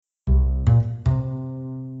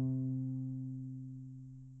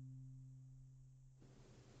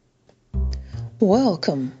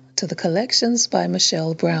Welcome to the Collections by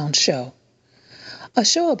Michelle Brown show, a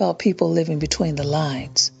show about people living between the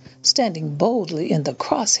lines, standing boldly in the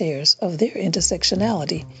crosshairs of their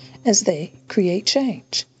intersectionality as they create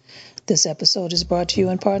change. This episode is brought to you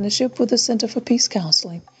in partnership with the Center for Peace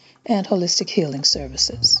Counseling and Holistic Healing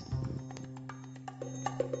Services.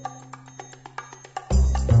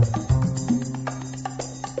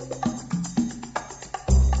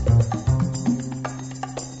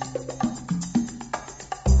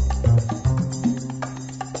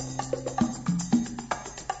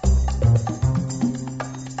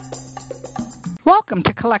 Welcome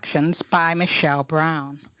to Collections by Michelle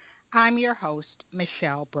Brown. I'm your host,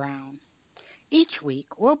 Michelle Brown. Each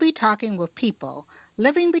week, we'll be talking with people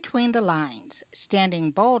living between the lines,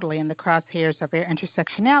 standing boldly in the crosshairs of their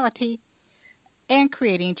intersectionality, and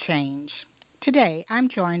creating change. Today, I'm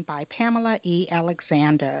joined by Pamela E.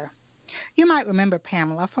 Alexander. You might remember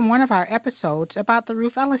Pamela from one of our episodes about the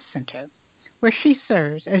Ruth Ellis Center, where she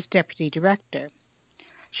serves as Deputy Director.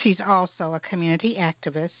 She's also a community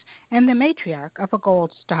activist and the matriarch of a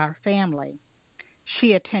Gold Star family.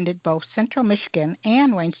 She attended both Central Michigan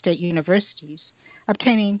and Wayne State Universities,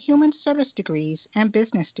 obtaining human service degrees and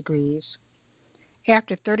business degrees.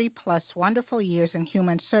 After 30-plus wonderful years in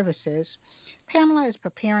human services, Pamela is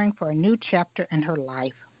preparing for a new chapter in her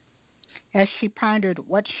life. As she pondered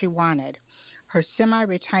what she wanted her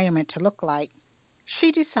semi-retirement to look like,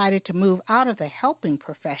 she decided to move out of the helping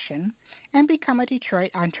profession and become a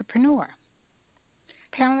Detroit entrepreneur.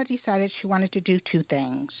 Pamela decided she wanted to do two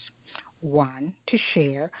things. One, to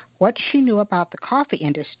share what she knew about the coffee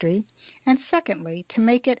industry, and secondly, to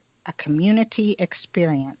make it a community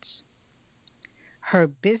experience. Her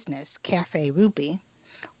business, Café Ruby,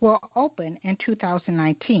 will open in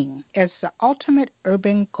 2019 as the ultimate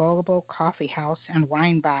urban global coffeehouse and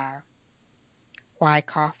wine bar. Why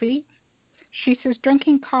coffee? She says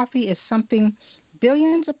drinking coffee is something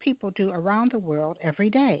billions of people do around the world every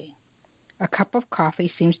day. A cup of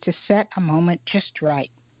coffee seems to set a moment just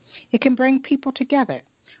right. It can bring people together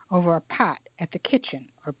over a pot at the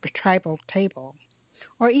kitchen or tribal table,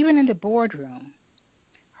 or even in the boardroom.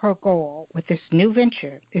 Her goal with this new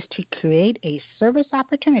venture is to create a service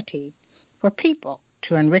opportunity for people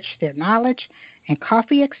to enrich their knowledge and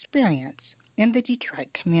coffee experience in the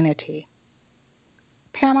Detroit community.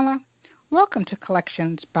 Pamela, welcome to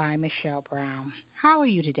Collections by Michelle Brown. How are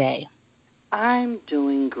you today? I'm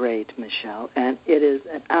doing great, Michelle, and it is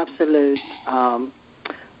an absolute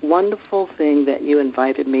wonderful thing that you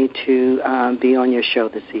invited me to be on your show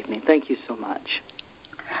this evening. Thank you so much.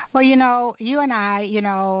 Well, you and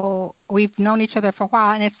I, we've known each other for a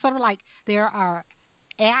while, and it's sort of like there are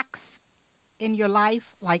acts in your life.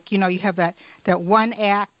 Like, you have that one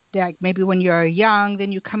act that maybe when you're young,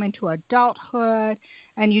 then you come into adulthood,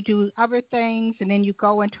 and you do other things, and then you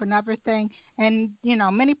go into another thing. And,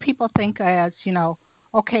 many people think as,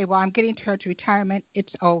 okay, well, I'm getting towards retirement,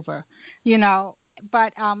 it's over,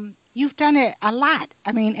 But you've done it a lot.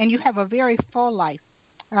 I mean, and you have a very full life.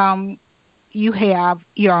 You're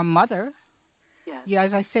a mother. Yes.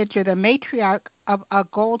 As I said, you're the matriarch of a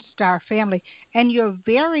Gold Star family, and you're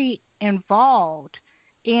very involved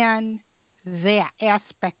in that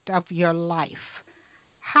aspect of your life.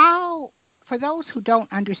 How, for those who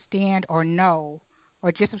don't understand or know,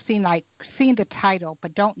 or just have seen the title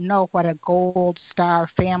but don't know what a Gold Star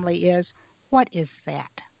family is, what is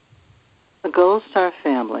that? A Gold Star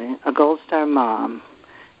family, a Gold Star mom,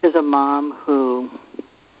 is a mom who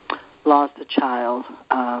lost a child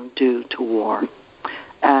due to war.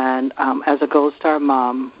 And as a Gold Star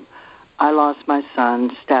mom, I lost my son,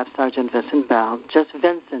 Staff Sergeant Vincent Bell, just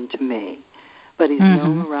Vincent to me. But he's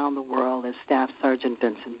known around the world as Staff Sergeant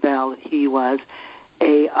Vincent Bell. He was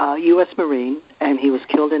a U.S. Marine, and he was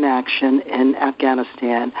killed in action in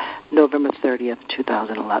Afghanistan, November 30th,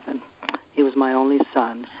 2011. He was my only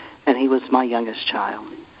son, and he was my youngest child.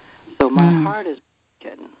 So my heart is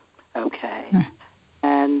broken, okay?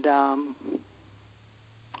 And,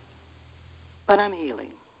 but I'm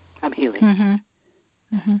healing. I'm healing.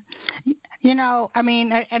 And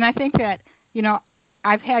I think that,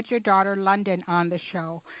 I've had your daughter, London, on the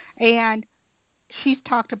show, and she's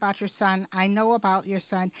talked about your son. I know about your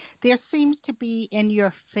son. There seems to be in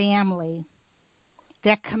your family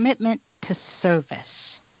that commitment to service.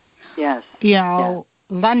 Yes. Yes.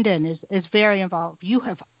 London is very involved. You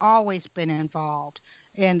have always been involved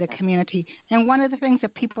in the community. And one of the things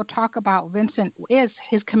that people talk about Vincent is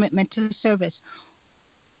his commitment to service.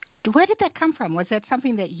 Where did that come from? Was that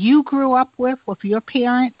something that you grew up with your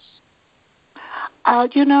parents?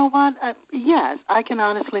 You know what? Yes, I can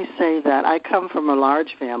honestly say that. I come from a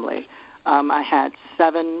large family. I had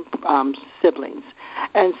 7 siblings.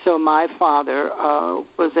 And so my father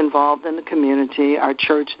was involved in the community. Our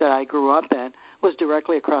church that I grew up in was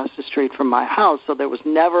directly across the street from my house, so there was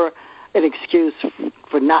never an excuse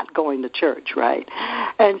for not going to church, right?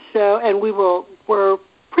 And we were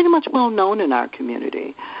pretty much well known in our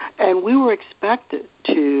community, and we were expected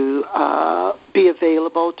to be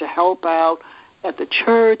available to help out at the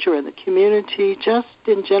church or in the community, just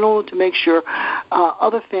in general to make sure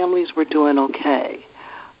other families were doing okay.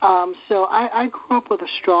 So I grew up with a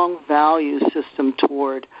strong value system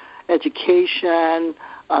toward education,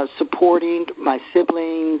 supporting my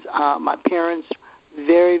siblings, my parents,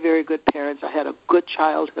 very, very good parents. I had a good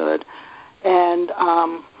childhood. And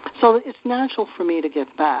so it's natural for me to give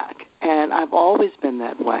back, and I've always been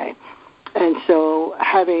that way. And so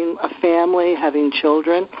having a family, having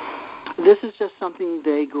children, this is just something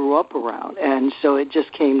they grew up around, and so it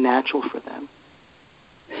just came natural for them.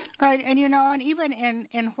 Right, and and even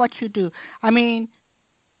in what you do, I mean,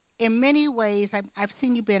 in many ways, I've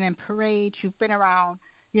seen you been in parades, you've been around,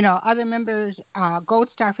 other members, Gold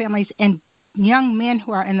Star families, and young men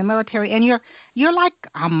who are in the military, and you're like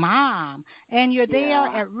a mom, and you're there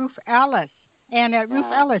at Ruth Ellis, and at Ruth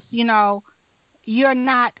Ellis, you're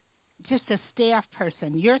not just a staff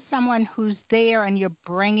person. You're someone who's there, and you're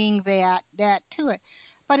bringing that to it.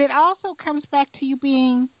 But it also comes back to you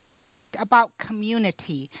being about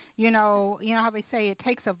community. You know how they say it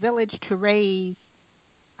takes a village to raise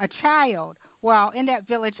a child. Well, in that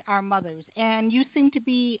village are mothers, and you seem to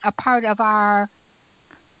be a part of our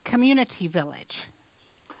community village.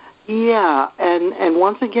 Yeah, and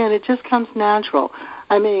once again, it just comes natural.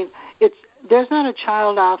 I mean, there's not a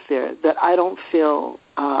child out there that I don't feel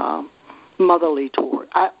motherly toward.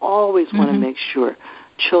 I always want to make sure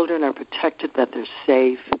children are protected, that they're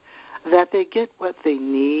safe, that they get what they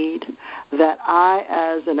need, that I,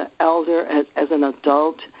 as an elder, as an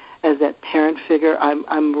adult, as that parent figure,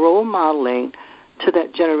 I'm role modeling to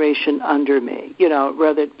that generation under me,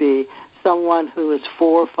 whether it be someone who is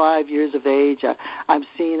 4 or 5 years of age. I'm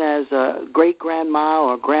seen as a great-grandma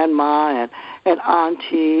or grandma and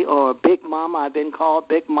auntie or big mama. I've been called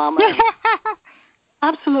big mama.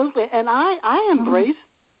 Absolutely. And I embrace,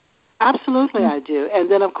 absolutely I do. And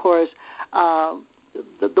then, of course,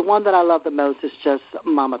 the one that I love the most is just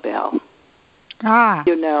Mama Bell.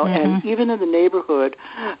 And even in the neighborhood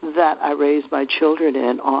that I raised my children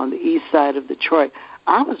in on the east side of Detroit,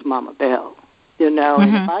 I was Mama Bell, and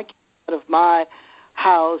if I came out of my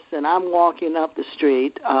house and I'm walking up the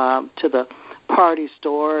street to the party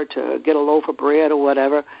store to get a loaf of bread or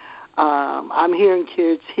whatever, I'm hearing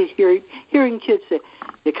kids say, "Here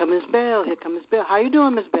come Miss Bell, here come Miss Bell. How you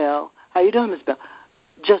doing, Miss Bell? How you doing, Miss Bell?"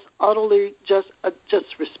 Just utterly, just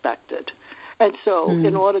respected. And so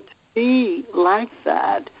in order to be like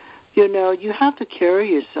that, you have to carry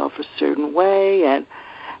yourself a certain way, and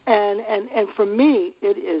for me,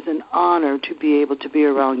 it is an honor to be able to be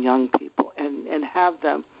around young people and have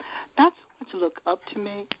them not so much look up to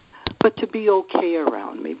me, but to be okay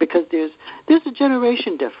around me, because there's a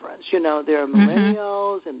generation difference. There are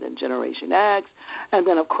millennials and then Generation X, and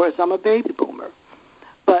then of course I'm a baby boomer.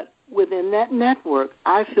 But within that network,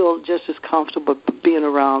 I feel just as comfortable being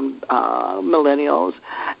around millennials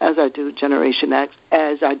as I do Generation X,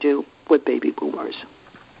 as I do with baby boomers.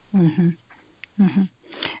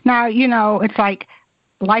 Now, it's like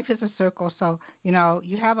life is a circle. So,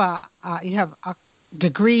 you have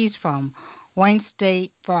degrees from Wayne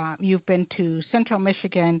State. You've been to Central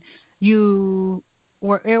Michigan. You're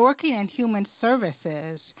working in human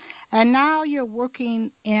services, and now you're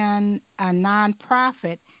working in a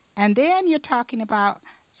nonprofit. And then you're talking about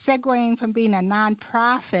segueing from being a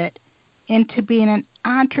nonprofit into being an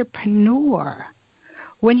entrepreneur.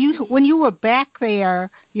 When you were back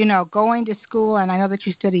there, going to school, and I know that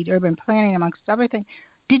you studied urban planning amongst other things,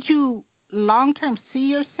 did you long-term see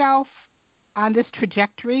yourself on this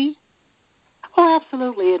trajectory? Oh,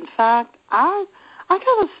 absolutely. In fact, I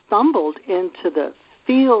kind of stumbled into the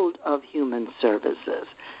field of human services.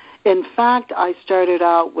 In fact, I started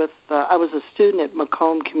out with, I was a student at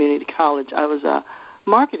Macomb Community College. I was a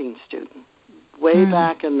marketing student way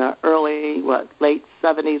back in the late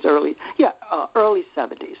 70s, early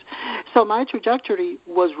 70s. So my trajectory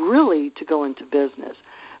was really to go into business,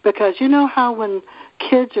 because you know how when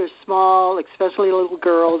kids are small, especially little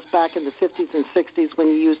girls back in the 50s and 60s, when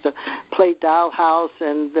you used to play dollhouse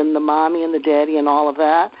and then the mommy and the daddy and all of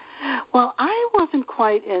that? Well, I wasn't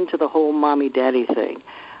quite into the whole mommy-daddy thing.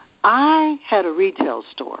 I had a retail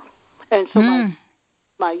store, and so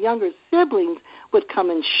my younger siblings would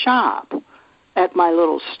come and shop at my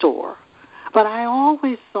little store. But I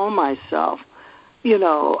always saw myself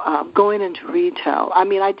going into retail. I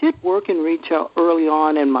mean, I did work in retail early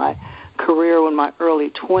on in my career in my early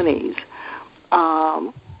 20s.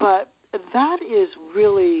 But that is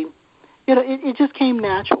really, it just came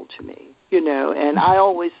natural to me, and I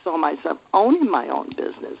always saw myself owning my own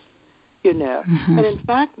business, Mm-hmm. And in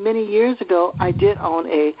fact, many years ago, I did own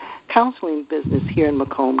a counseling business here in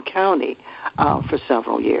Macomb County for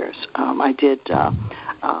several years. I did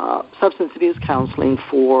substance abuse counseling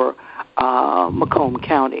for Macomb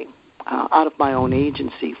County out of my own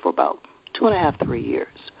agency for about 2.5, 3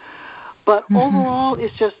 years. But mm-hmm. overall,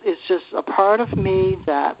 it's just a part of me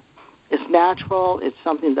that is natural. It's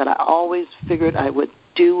something that I always figured I would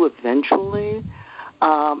do eventually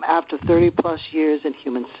after 30-plus years in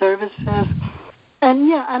human services.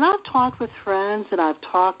 And I've talked with friends and I've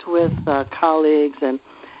talked with colleagues, and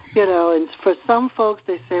and for some folks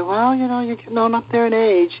they say, well, you're getting on up there in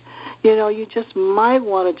age, you just might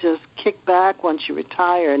want to just kick back once you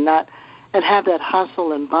retire and have that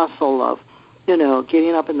hustle and bustle of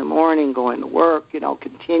getting up in the morning, going to work,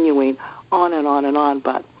 continuing on and on and on.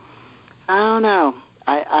 But I don't know.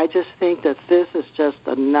 I just think that this is just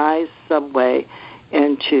a nice segue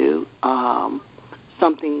into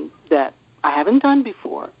something that I haven't done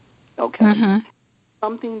before, okay? Mm-hmm.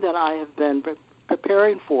 Something that I have been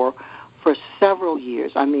preparing for several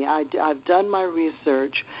years. I mean, I've done my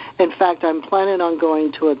research. In fact, I'm planning on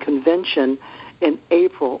going to a convention in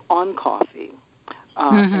April on coffee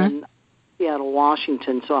mm-hmm. in Seattle,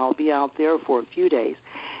 Washington, so I'll be out there for a few days.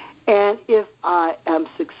 And if I am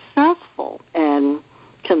successful and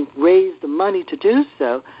can raise the money to do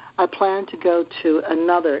so, I plan to go to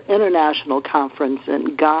another international conference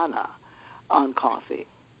in Ghana on coffee,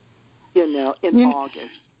 in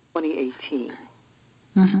August 2018.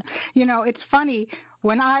 Mm-hmm. It's funny,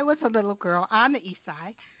 when I was a little girl on the east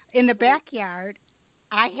side, in the backyard,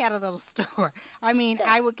 I had a little store. I mean,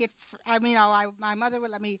 yeah. My mother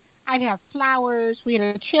would let me, I'd have flowers, we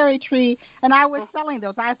had a cherry tree, and I was selling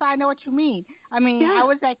those. I know what you mean. I mean, yeah. I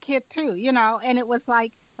was that kid too, and it was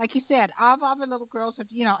like you said, all the other little girls have,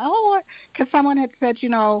 because someone had said,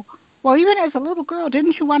 well, even as a little girl,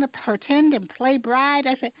 didn't you want to pretend and play bride?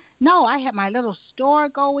 I said, no, I had my little store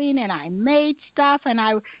going, and I made stuff, and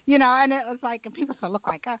and it was like, and people said, look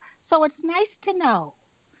like, so it's nice to know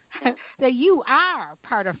that you are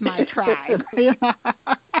part of my tribe.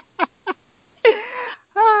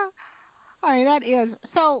 I mean, that is,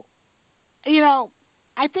 so,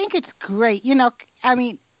 I think it's great. I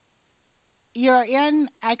mean, you're in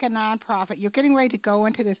like a nonprofit. You're getting ready to go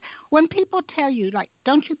into this. When people tell you, like,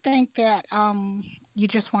 don't you think that you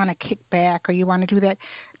just want to kick back or you want to do that,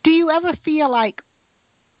 do you ever feel like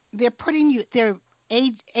they're putting you,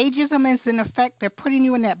 ageism is in effect, they're putting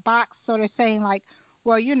you in that box, so they're saying like,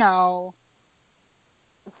 well,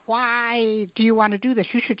 why do you want to do this?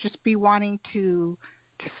 You should just be wanting to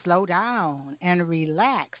slow down and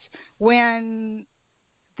relax, when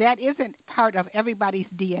that isn't part of everybody's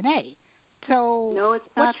DNA. So no, it's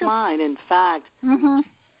not mine. In fact, mm-hmm.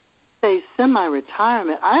 say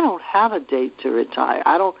semi-retirement, I don't have a date to retire.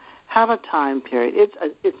 I don't have a time period.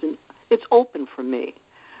 It's open for me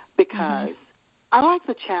because mm-hmm. I like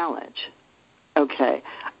the challenge. Okay,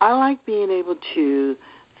 I like being able to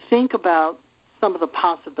think about some of the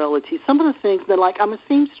possibilities, some of the things that, like, I'm a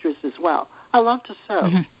seamstress as well. I love to sew.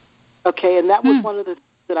 Mm-hmm. Okay, and that was one of the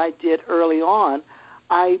things that I did early on.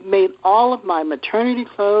 I made all of my maternity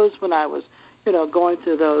clothes when I was, going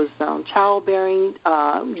through those childbearing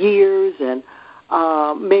years, and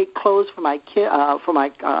made clothes for my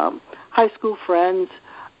high school friends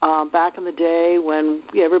back in the day when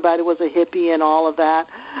everybody was a hippie and all of that.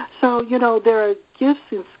 So, there are gifts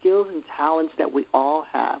and skills and talents that we all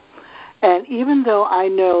have. And even though I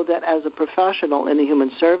know that as a professional in the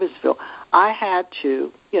human service field, I had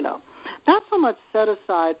to, not so much set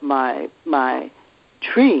aside my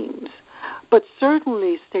dreams, but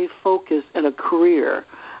certainly stay focused in a career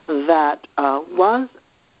that was,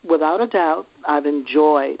 without a doubt, I've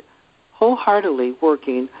enjoyed wholeheartedly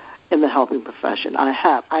working in the helping profession.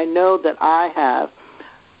 I know that I have,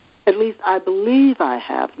 at least I believe I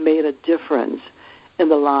have, made a difference in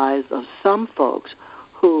the lives of some folks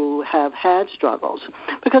who have had struggles.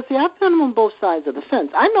 Because, see, I've been on both sides of the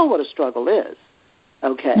fence. I know what a struggle is,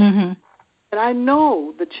 okay? Mm-hmm. And I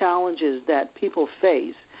know the challenges that people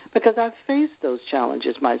face because I've faced those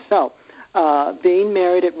challenges myself. Being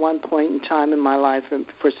married at one point in time in my life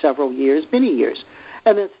for several years, many years,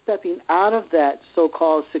 and then stepping out of that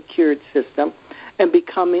so-called secured system and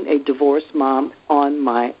becoming a divorced mom on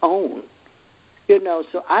my own.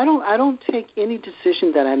 So I don't take any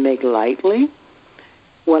decision that I make lightly.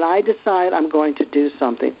 When I decide I'm going to do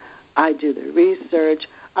something, I do the research.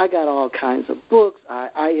 I got all kinds of books.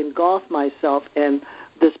 I engulf myself in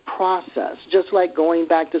this process. Just like going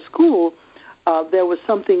back to school, there was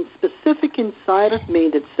something specific inside of me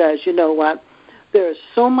that says, you know what, there is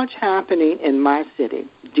so much happening in my city,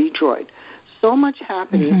 Detroit, so much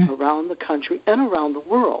happening around the country and around the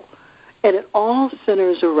world. And it all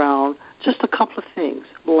centers around just a couple of things.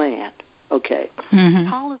 Land, okay?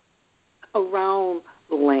 Policy around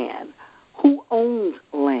land. Who owns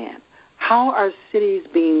land? How are cities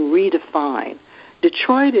being redefined?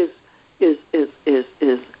 Detroit is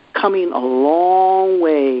coming a long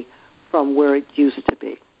way from where it used to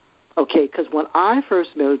be. Okay, because when I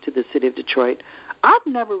first moved to the city of Detroit, I've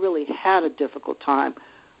never really had a difficult time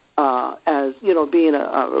as, you know, being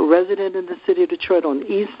a resident in the city of Detroit on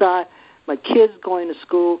the east side. My kids going to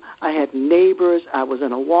school. I had neighbors. I was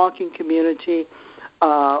in a walking community.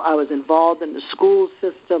 I was involved in the school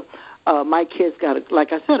system. My kids got,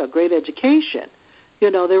 like I said, a great education.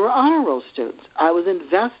 You know, they were honor roll students. I was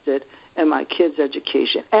invested in my kids'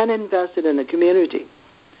 education and invested in the community.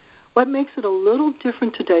 What makes it a little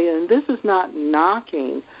different today, and this is not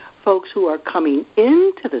knocking folks who are coming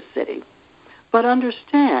into the city, but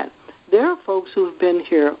understand there are folks who have been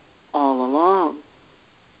here all along.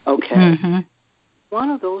 Okay? One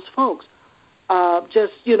of those folks,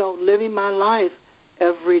 just, you know, living my life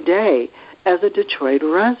every day as a Detroit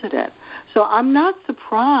resident. So I'm not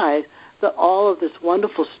surprised that all of this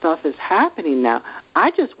wonderful stuff is happening now.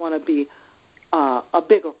 I just want to be a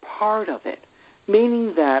bigger part of it,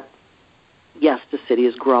 meaning that, yes, the city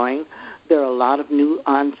is growing. There are a lot of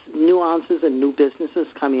nuances and new businesses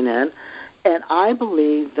coming in. And I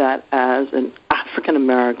believe that as an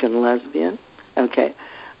African-American lesbian, okay,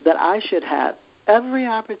 that I should have every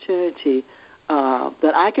opportunity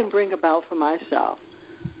that I can bring about for myself,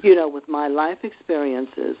 you know, with my life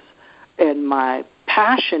experiences and my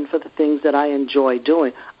passion for the things that I enjoy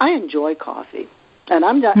doing. I enjoy coffee. And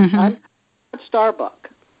I'm not Starbucks,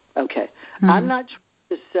 okay. I'm not trying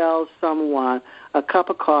to sell someone a cup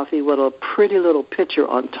of coffee with a pretty little picture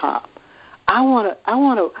on top. I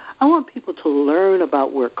want people to learn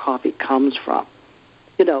about where coffee comes from.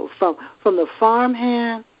 You know, from the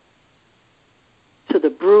farmhand to the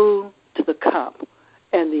brew to the cup,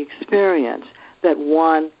 and the experience that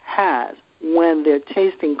one has when they're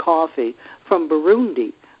tasting coffee from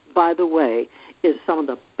Burundi, by the way, is some of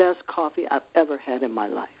the best coffee I've ever had in my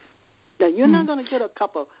life. Now, you're not going to get a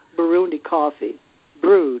cup of Burundi coffee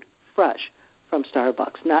brewed fresh from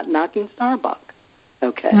Starbucks, not knocking Starbucks,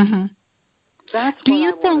 okay? That's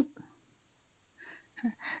what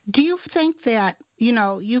Do you think that, you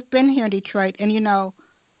know, you've been here in Detroit, and, you know,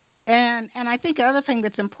 and I think the other thing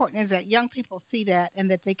that's important is that young people see that and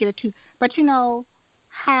that they get it too. But, you know,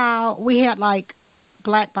 how we had, like,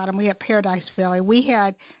 Black Bottom, we had Paradise Valley, we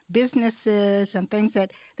had businesses and things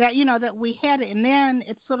that you know, that we had it, and then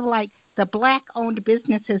it's sort of like the black-owned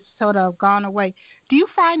businesses sort of gone away. Do you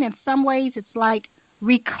find in some ways it's like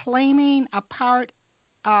reclaiming a part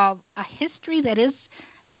of a history that is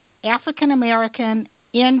African-American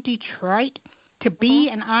in Detroit to be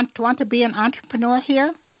want to be an entrepreneur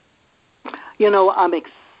here? You know, I'm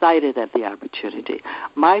excited at the opportunity.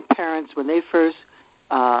 My parents, when they first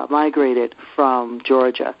migrated from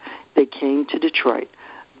Georgia, they came to Detroit.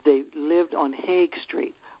 They lived on Hague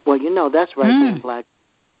Street. Well, you know, that's right there in Black.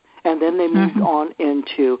 And then they moved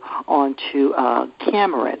onto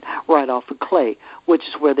Cameron, right off of Clay, which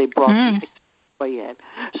is where they brought the way in.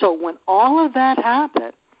 So when all of that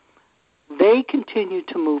happened, they continued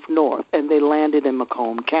to move north, and they landed in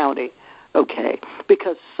Macomb County, okay,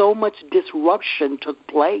 because so much disruption took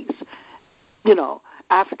place. You know,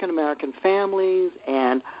 African-American families,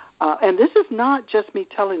 and this is not just me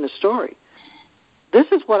telling the story. This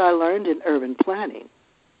is what I learned in urban planning,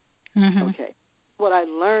 okay, what I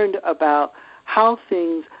learned about how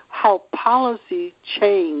policy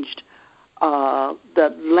changed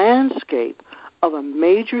the landscape of a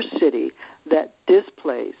major city that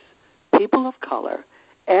displaced people of color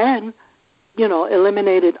and, you know,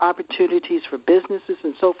 eliminated opportunities for businesses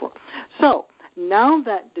and so forth. So now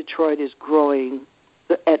that Detroit is growing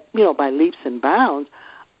at, you know, by leaps and bounds,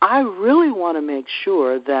 I really want to make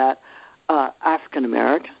sure that African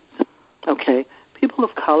Americans, okay, people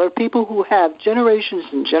of color, people who have generations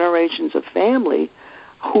and generations of family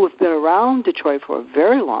who have been around Detroit for a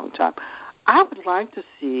very long time, I would like to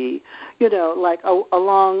see, you know, like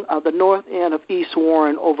along the north end of East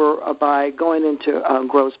Warren over by going into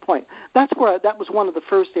Grosse Pointe. That was one of the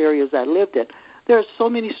first areas I lived in. There are so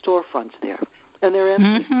many storefronts there, and they're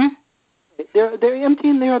empty. They're empty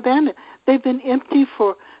and they're abandoned. They've been empty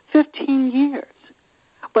for 15 years.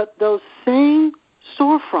 But those same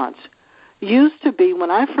storefronts used to be, when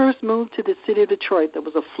I first moved to the city of Detroit, there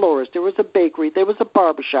was a florist, there was a bakery, there was a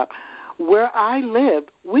barbershop. Where I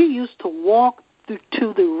lived, we used to walk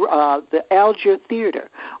to the Algier Theater.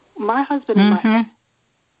 My husband and I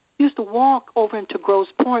used to walk over into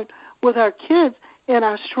Grosse Pointe with our kids in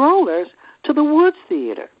our strollers to the Woods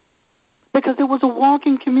Theater because it was a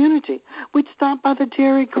walking community. We'd stop by the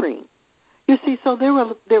Dairy Queen. You see, so there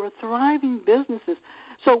were thriving businesses.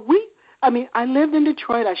 So I lived in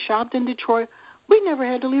Detroit. I shopped in Detroit. We never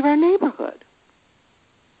had to leave our neighborhood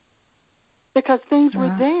because things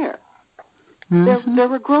were there. There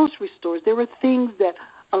were grocery stores. There were things that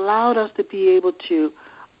allowed us to be able to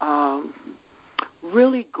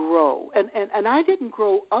really grow. And I didn't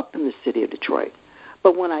grow up in the city of Detroit.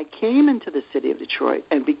 But when I came into the city of Detroit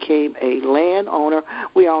and became a landowner,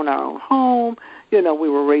 we own our own home. We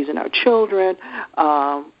were raising our children.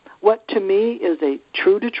 What to me is a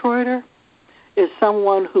true Detroiter is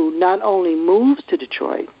someone who not only moves to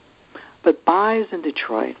Detroit, but buys in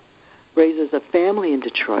Detroit, raises a family in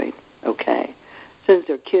Detroit, sends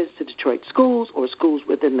their kids to Detroit schools or schools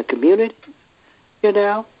within the community,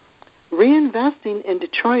 Reinvesting in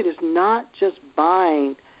Detroit is not just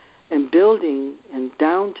buying and building in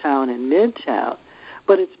downtown and midtown,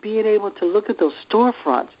 but it's being able to look at those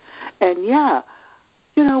storefronts. And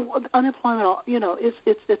unemployment,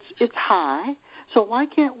 it's high. So why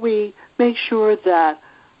can't we make sure that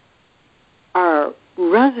our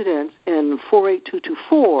residents in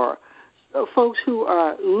 48224, folks who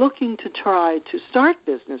are looking to try to start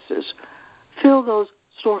businesses, fill those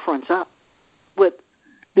storefronts up with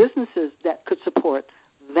businesses that could support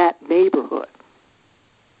that neighborhood?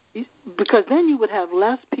 Because then you would have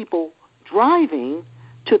less people driving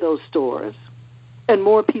to those stores and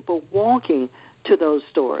more people walking to those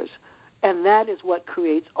stores. And that is what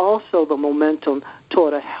creates also the momentum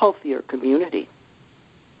toward a healthier community.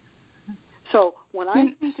 So when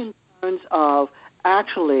I think in terms of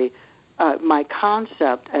actually my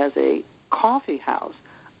concept as a coffee house,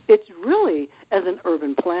 it's really as an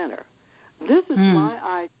urban planner. This is my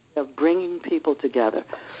idea of bringing people together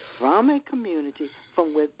from a community,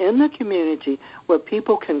 from within the community, where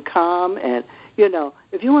people can come and,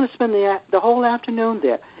 if you want to spend the whole afternoon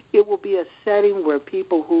there, it will be a setting where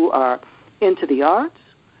people who are into the arts,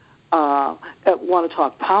 want to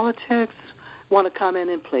talk politics, want to come in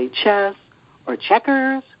and play chess or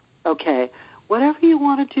checkers, whatever you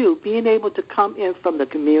want to do, being able to come in from the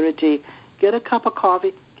community, get a cup of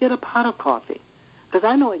coffee, get a pot of coffee. Because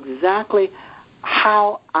I know exactly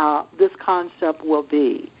how this concept will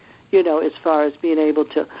be, as far as being able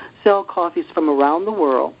to sell coffees from around the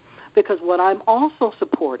world. Because what I'm also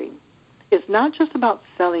supporting is not just about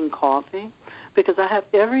selling coffee, because I have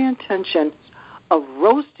every intention of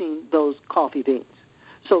roasting those coffee beans.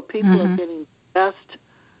 So people are getting the best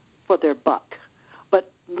for their buck.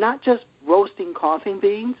 But not just roasting coffee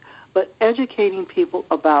beans, but educating people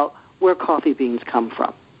about where coffee beans come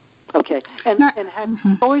from. And have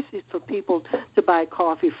choices for people to buy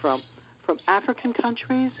coffee from African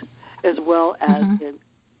countries as well as in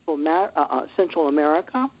Central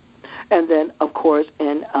America, and then, of course,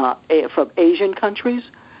 from Asian countries,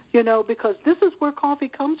 because this is where coffee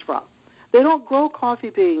comes from. They don't grow coffee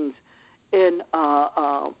beans in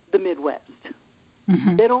the Midwest.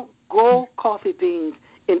 They don't grow coffee beans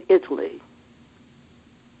in Italy.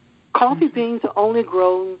 Coffee beans are only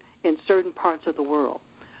grown in certain parts of the world.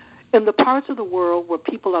 In the parts of the world where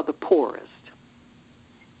people are the poorest.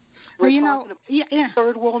 We're talking about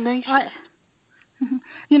third world nations.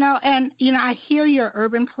 I hear your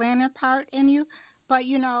urban planner part in you, but,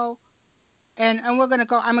 and we're going to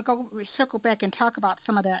go, I'm going to circle back and talk about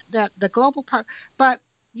some of the global part, but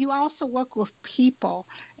you also work with people.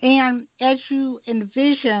 And as you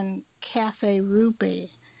envision Café Ruby,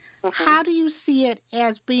 how do you see it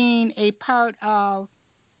as being a part of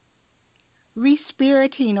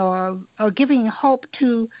re-spiriting or giving hope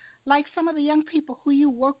to, like, some of the young people who you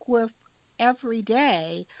work with every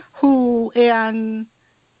day who in,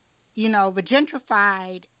 the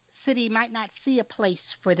gentrified city might not see a place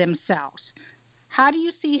for themselves? How do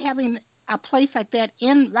you see having a place like that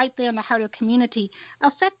right there in the heart of the community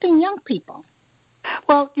affecting young people?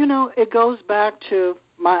 Well, it goes back to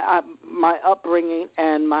my upbringing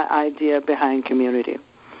and my idea behind community.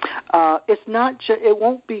 It's not. It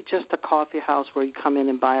won't be just a coffee house where you come in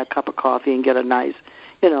and buy a cup of coffee and get a nice,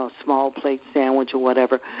 small plate sandwich or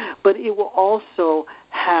whatever. But it will also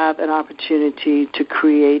have an opportunity to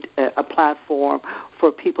create a platform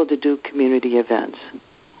for people to do community events.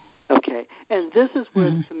 And this is where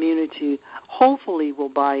the community hopefully will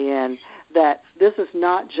buy in that this is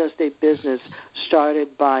not just a business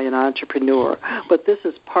started by an entrepreneur, but this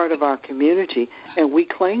is part of our community, and we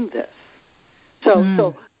claim this.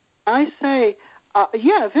 So I say,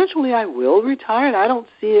 eventually I will retire, and I don't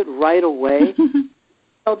see it right away.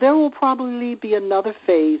 So there will probably be another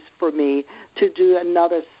phase for me to do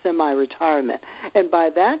another semi-retirement. And by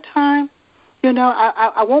that time,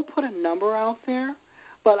 I won't put a number out there,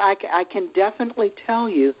 but I can definitely tell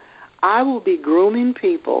you I will be grooming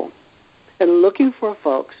people and looking for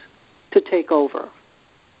folks to take over.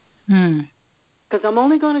 Because I'm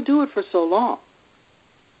only going to do it for so long.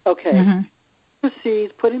 Okay.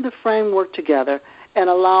 Proceeds, putting the framework together and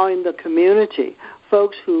allowing the community,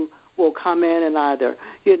 folks who will come in and either,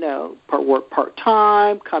 work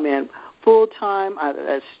part-time, come in full-time, either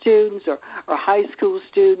as students or high school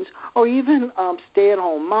students, or even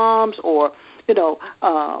stay-at-home moms or,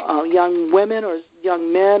 young women or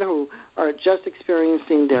young men who are just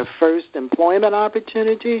experiencing their first employment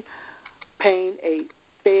opportunity, paying a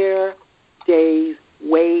fair day's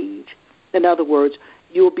wage. In other words,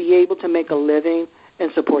 you'll be able to make a living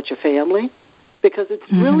and support your family, because it's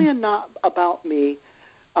really not about me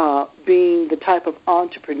being the type of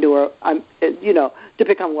entrepreneur to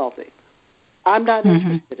become wealthy. I'm not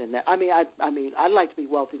interested in that. I mean, I'd like to be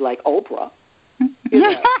wealthy like Oprah.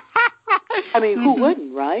 Who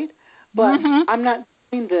wouldn't, right? But I'm not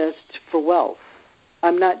doing this for wealth.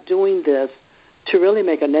 I'm not doing this to really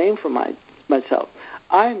make a name for myself.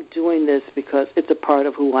 I'm doing this because it's a part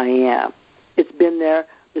of who I am. It's been there.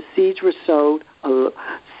 The seeds were sowed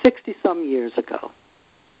 60-some years ago.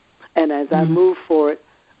 And as I move forward,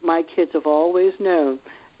 my kids have always known,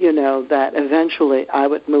 that eventually I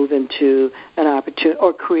would move into an opportunity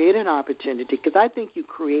or create an opportunity, because I think you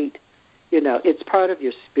create, it's part of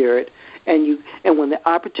your spirit, and when the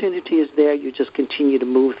opportunity is there, you just continue to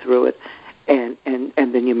move through it, and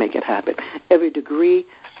then you make it happen. Every degree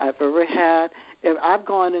I've ever had, I've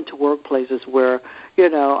gone into workplaces where,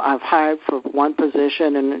 I've hired for one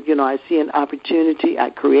position and, I see an opportunity, I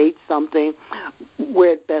create something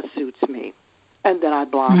where it best suits me, and then I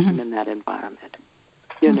blossom in that environment.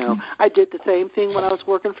 I did the same thing when I was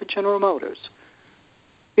working for General Motors.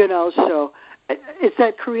 So it's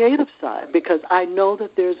that creative side, because I know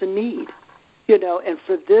that there's a need, and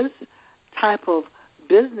for this type of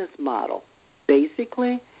business model,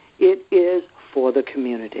 basically, it is for the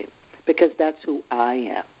community, because that's who I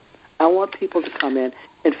am. I want people to come in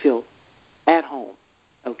and feel at home,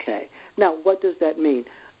 okay? Now, what does that mean?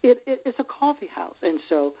 It's a coffee house, and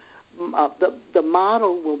so the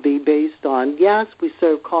model will be based on, yes, we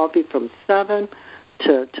serve coffee from 7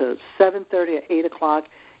 to 7:30 or 8 o'clock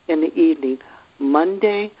in the evening,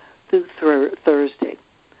 Monday through Thursday.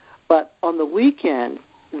 But on the weekend,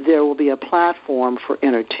 there will be a platform for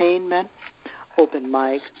entertainment, open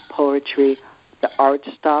mic, poetry, the art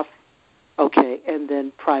stuff, okay, and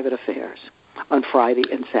then private affairs on Friday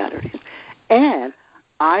and Saturdays. And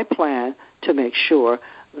I plan to make sure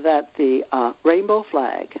that the rainbow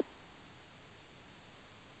flag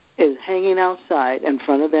is hanging outside in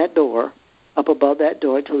front of that door, up above that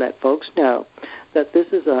door, to let folks know that this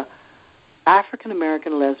is a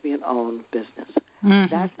African-American lesbian-owned business.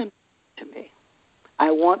 That's important to me.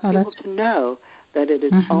 I want people to know that it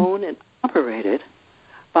is owned and operated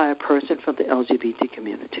by a person from the LGBT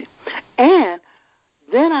community. And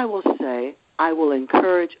then I will say I will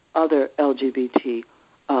encourage other LGBT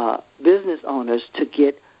business owners to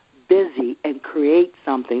get busy and create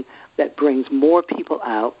something that brings more people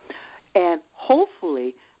out, and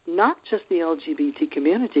hopefully not just the LGBT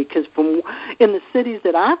community, because in the cities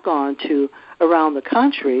that I've gone to around the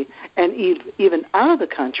country and even out of the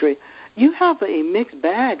country, you have a mixed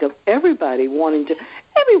bag of everyone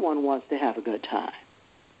wants to have a good time.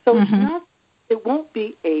 So it won't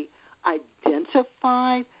be a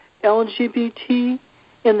identified LGBT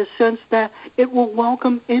in the sense that it will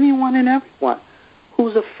welcome anyone and everyone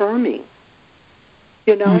who's affirming.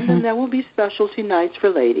 And then there will be specialty nights for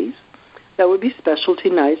ladies. There will be specialty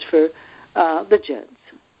nights for the gents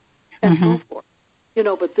and so forth.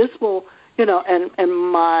 But this will, and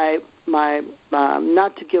my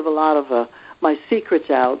not to give a lot of my secrets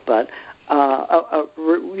out, but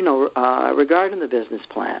regarding the business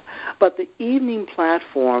plan. But the evening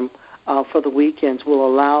platform for the weekends will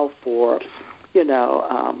allow for,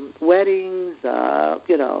 weddings,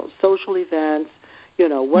 social events,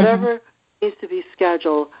 whatever needs to be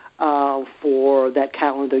scheduled for that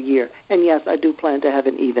calendar year. And yes, I do plan to have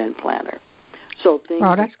an event planner. So things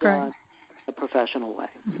are done a professional way.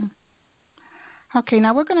 Okay,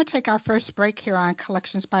 now we're going to take our first break here on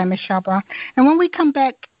Collections by Michelle Brown. And when we come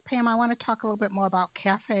back, Pam, I want to talk a little bit more about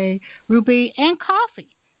Café Ruby and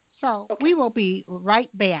coffee. So we will be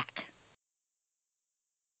right back.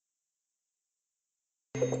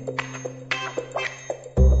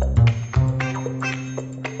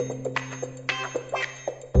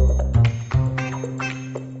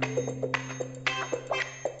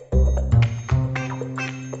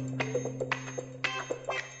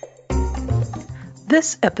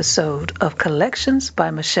 This episode of Collections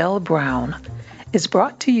by Michelle Brown is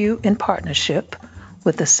brought to you in partnership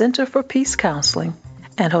with the Center for Peace Counseling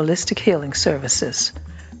and Holistic Healing Services,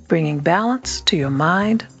 bringing balance to your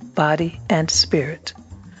mind, body, and spirit.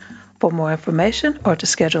 For more information or to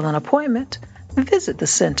schedule an appointment, visit the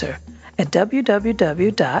center at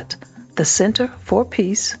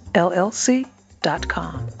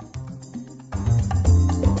www.thecenterforpeacellc.com.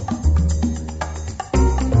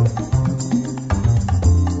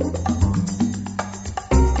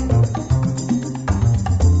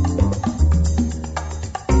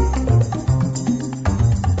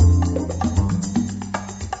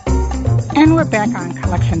 And we're back on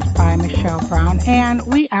Collections by Michelle Brown, and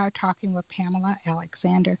we are talking with Pamela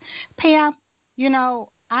Alexander. Pam, you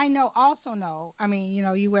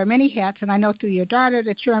wear many hats, and I know through your daughter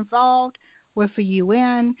that you're involved with the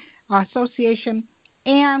UN Association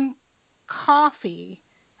and coffee.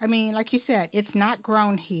 I mean, like you said, it's not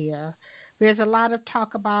grown here. There's a lot of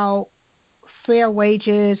talk about fair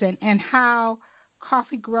wages and how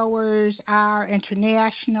coffee growers are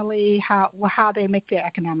internationally, how they make their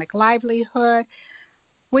economic livelihood.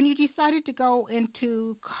 When you decided to go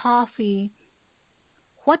into coffee,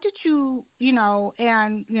 what did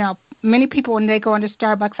many people when they go into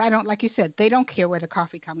Starbucks, like you said, they don't care where the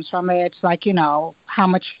coffee comes from. It's like, how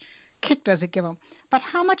much kick does it give them? But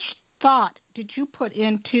how much thought did you put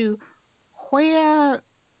into where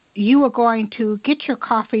you were going to get your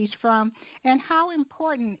coffees from, and how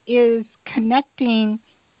important is connecting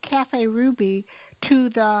Café Ruby to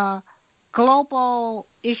the global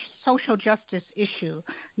social justice issue,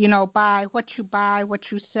 by what you buy,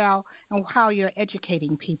 what you sell, and how you're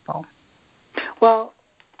educating people? Well,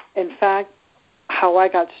 in fact, how I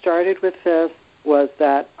got started with this was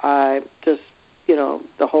that I just,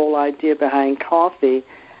 the whole idea behind coffee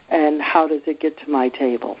and how does it get to my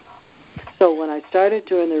table. So when I started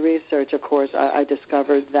doing the research, of course, I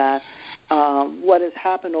discovered that what has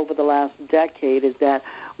happened over the last decade is that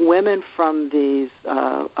women from these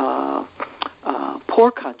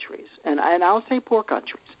poor countries, and I'll say poor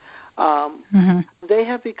countries, they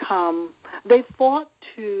fought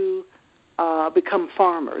to become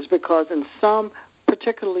farmers because in some,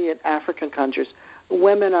 particularly in African countries,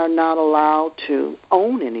 women are not allowed to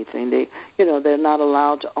own anything. They're not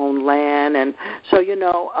allowed to own land, and so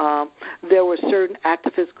there were certain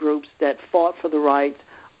activist groups that fought for the rights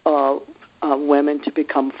of women to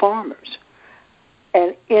become farmers,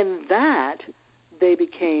 and in that they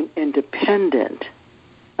became independent.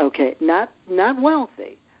 Okay, not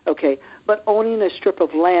wealthy. Okay, but owning a strip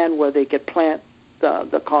of land where they could plant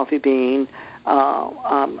the coffee bean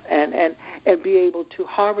and be able to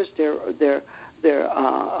harvest their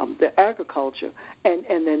agriculture and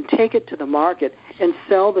then take it to the market and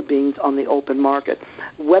sell the beans on the open market.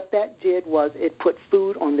 What that did was it put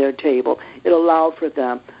food on their table. It allowed for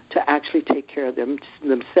them to actually take care of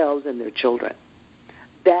themselves and their children.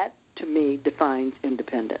 That, to me, defines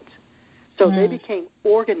independence. So they became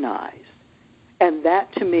organized, and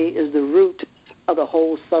that, to me, is the root of the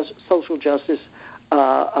whole social justice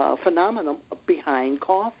phenomenon behind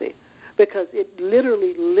coffee, because it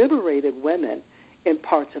literally liberated women in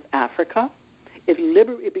parts of Africa.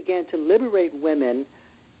 It began to liberate women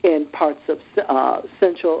in parts of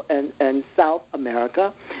Central and South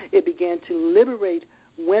America. It began to liberate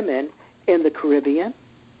women in the Caribbean,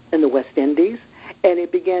 in the West Indies, and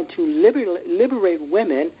it began to liberate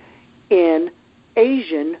women in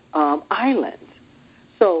Asian islands.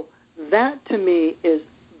 So that, to me, is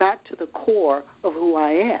back to the core of who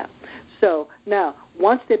I am. So now,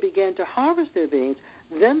 once they began to harvest their beans,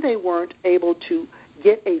 then they weren't able to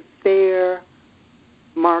get a fair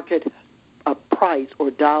market price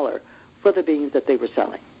or dollar for the beans that they were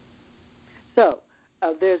selling. So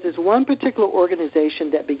there's this one particular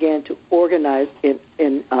organization that began to organize in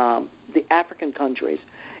the African countries,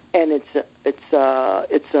 and it's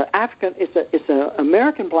an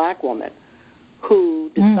American black woman who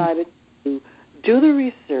decided to do the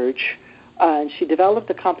research, and she developed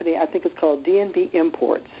a company, I think it's called D&B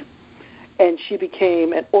Imports, and she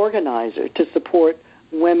became an organizer to support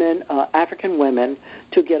women, African women,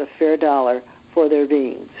 to get a fair dollar for their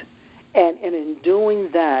beans. And in doing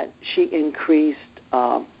that, she increased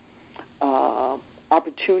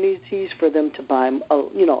opportunities for them to buy, a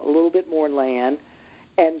little bit more land.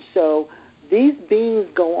 And so these beans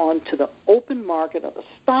go on to the open market of the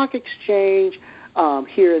stock exchange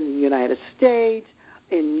here in the United States,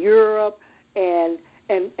 in Europe, and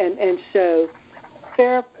so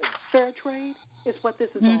fair trade is what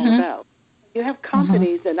this is all about. You have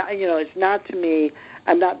companies, and it's not to me.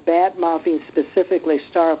 I'm not bad-mouthing specifically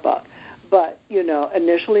Starbucks, but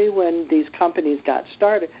initially when these companies got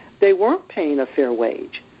started, they weren't paying a fair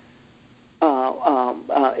wage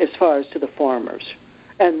as far as to the farmers,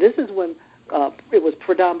 and this is when it was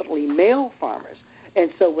predominantly male farmers,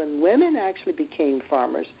 and so when women actually became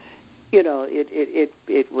farmers, it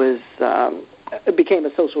became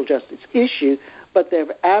a social justice issue. But there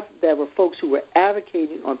were folks who were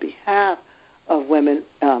advocating on behalf of women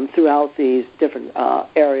throughout these different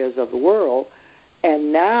areas of the world,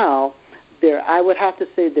 and now I would have to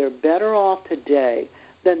say they're better off today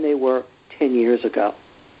than they were 10 years ago.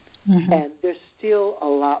 And there's still a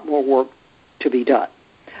lot more work to be done.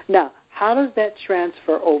 Now, how does that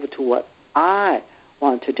transfer over to what I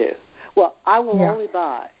want to do? Well, I will only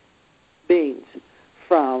buy beans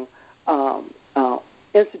from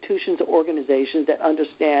institutions or organizations that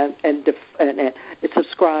understand and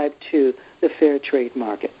subscribe to the fair trade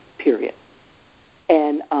market, period.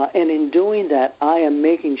 And in doing that, I am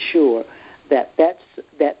making sure that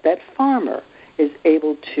that farmer is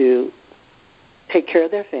able to take care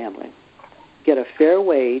of their family, get a fair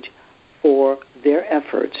wage for their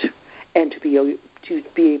efforts, and to be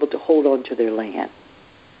able to hold on to their land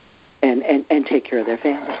and take care of their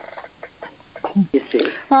family. You see.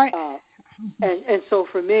 And so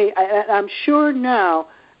for me, I'm sure now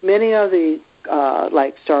many of the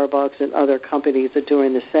like Starbucks and other companies are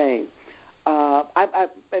doing the same.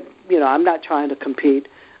 I'm not trying to compete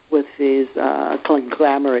with these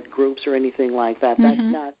conglomerate groups or anything like that. That's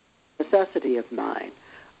not a necessity of mine.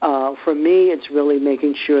 For me, it's really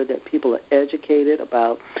making sure that people are educated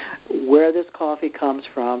about where this coffee comes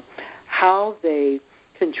from, how they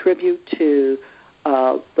contribute to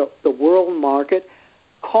the world market.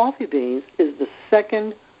 Coffee beans is the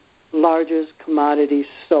second largest commodity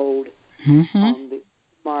sold on the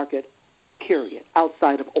market, period,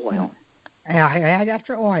 outside of oil.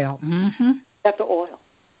 After oil. After oil.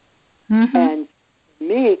 And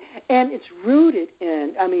it's rooted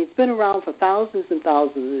in, it's been around for thousands and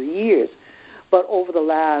thousands of years, but over the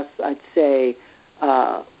last, I'd say,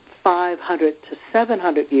 500 to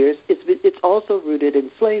 700 years, it's also rooted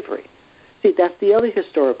in slavery. See, that's the other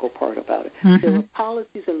historical part about it. There were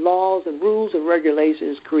policies and laws and rules and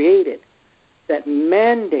regulations created that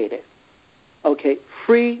mandated,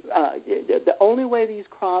 free. The only way these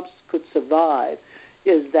crops could survive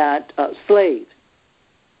is that slaves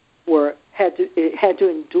had to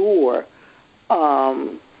endure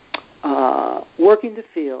working the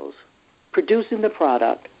fields, producing the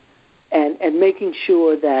product, and making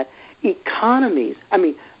sure that economies.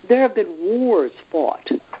 There have been wars fought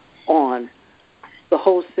on the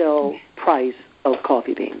wholesale price of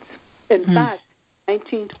coffee beans. In fact,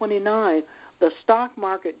 1929, the stock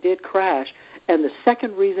market did crash, and the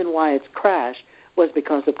second reason why it's crashed was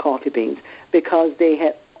because of coffee beans, because they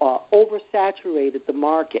had oversaturated the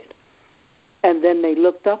market. And then they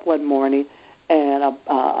looked up one morning, and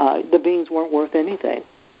the beans weren't worth anything.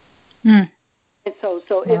 And so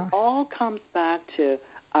it all comes back to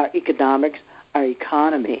our economics, our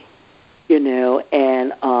economy,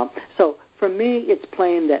 and so for me, it's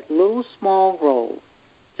playing that little small role,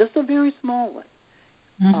 just a very small one,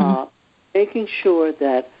 making sure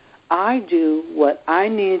that I do what I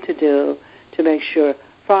need to do to make sure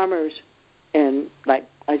farmers in, like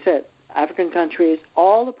I said, African countries,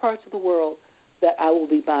 all the parts of the world that I will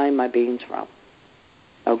be buying my beans from.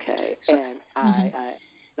 And I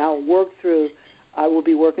will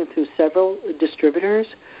be working through several distributors.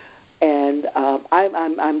 And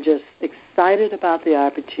I'm just excited about the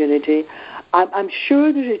opportunity. I'm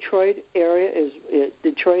sure the Detroit area is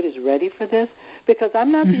ready for this, because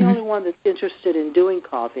I'm not the only one that's interested in doing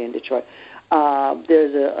coffee in Detroit.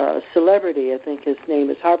 There's a celebrity, I think his name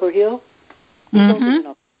is Harper Hill. He's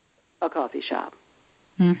opening a coffee shop.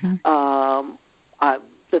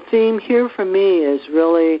 The theme here for me is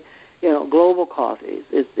really, global coffees.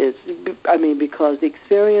 Because the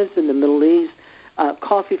experience in the Middle East,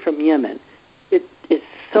 coffee from Yemen, it is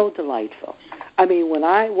so delightful. When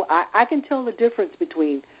I can tell the difference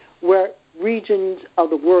between where regions of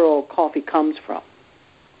the world coffee comes from.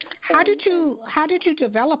 How did you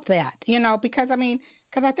develop that? Because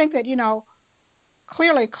I think that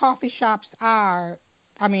clearly coffee shops are.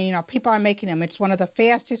 People are making them. It's one of the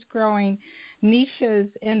fastest growing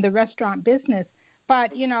niches in the restaurant business.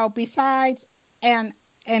 But besides and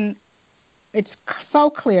it's so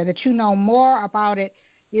clear that you know more about it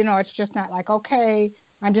It's just not like, okay,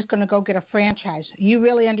 I'm just going to go get a franchise. You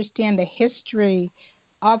really understand the history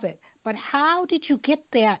of it. But how did you get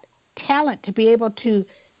that talent to be able to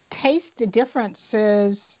taste the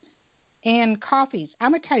differences in coffees?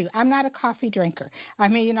 I'm going to tell you, I'm not a coffee drinker. I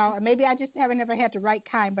mean, maybe I just haven't ever had the right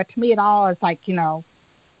kind, but to me it all is like, I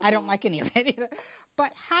don't like any of it either.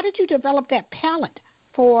 But how did you develop that palate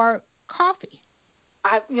for coffee?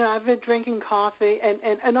 I've been drinking coffee,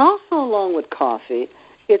 and also along with coffee,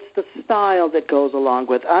 it's the style that goes along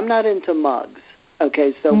with. I'm not into mugs.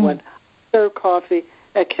 Okay, so when I serve coffee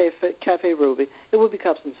at Café Ruby, it will be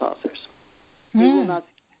cups and saucers. You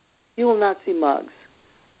will not see mugs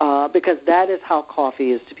because that is how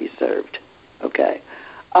coffee is to be served. Okay.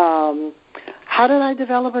 How did I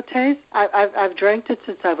develop a taste? I've drank it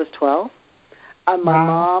since I was 12. My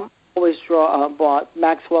mom always bought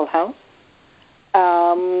Maxwell House.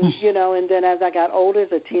 And then as I got older,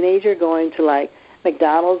 as a teenager, going to like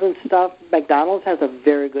McDonald's and stuff. McDonald's has a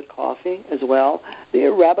very good coffee as well. The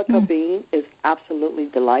Arabica bean is absolutely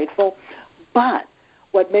delightful. But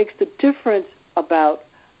what makes the difference about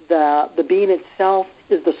the bean itself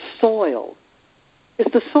is the soil.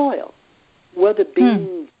 It's the soil where the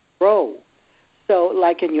beans grow. So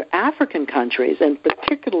like in your African countries, and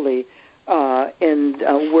particularly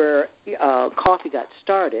where coffee got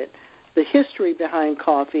started, the history behind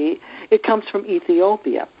coffee, it comes from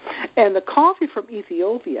Ethiopia. And the coffee from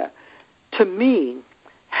Ethiopia, to me,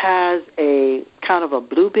 has a kind of a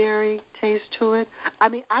blueberry taste to it. I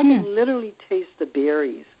mean, I can literally taste the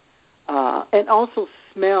berries and also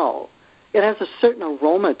smell. It has a certain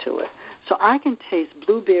aroma to it. So I can taste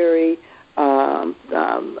blueberry on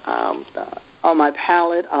my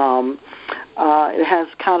palate. It has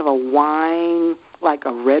kind of a wine, like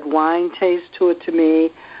a red wine taste to it to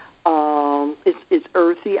me. It's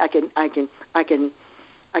earthy. I can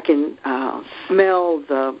smell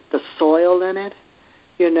the soil in it,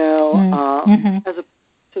 as opposed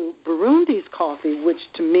to Burundi's coffee, which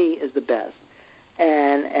to me is the best.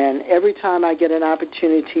 And every time I get an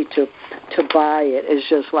opportunity to buy it, it's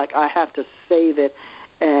just like I have to save it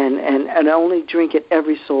and only drink it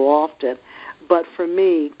every so often. But for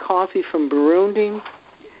me, coffee from Burundi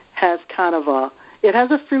has kind of a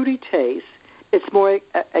fruity taste. It's more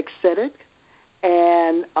acidic,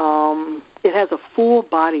 and it has a full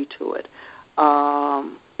body to it.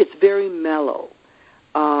 It's very mellow,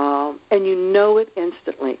 and you know it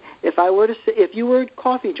instantly. If you were a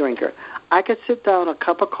coffee drinker, I could sit down a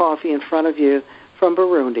cup of coffee in front of you from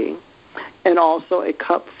Burundi, and also a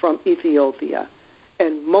cup from Ethiopia,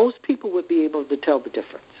 and most people would be able to tell the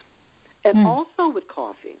difference. And also with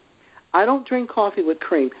coffee, I don't drink coffee with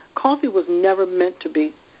cream. Coffee was never meant to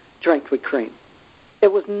be drank with cream.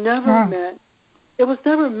 It was never meant. It was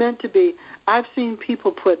never meant to be. I've seen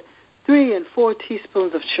people put 3 and 4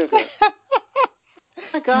 teaspoons of sugar. Oh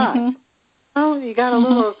my God! Oh, you got a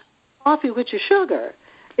little coffee with your sugar.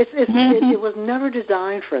 It was never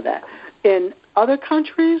designed for that. In other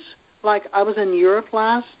countries, like I was in Europe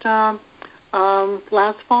last fall.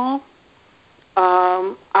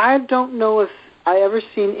 I don't know if I ever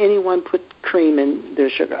seen anyone put cream in their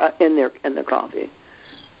sugar in their coffee.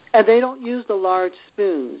 And they don't use the large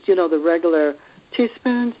spoons, the regular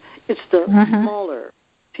teaspoons. It's the smaller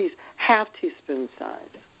half teaspoon size.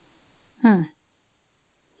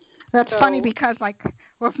 That's funny because, like,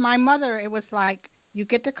 with my mother, it was like you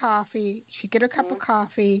get the coffee, she'd get a cup of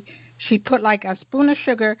coffee, she'd put like a spoon of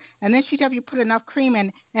sugar, and then she'd have you put enough cream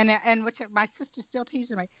in, and which my sister still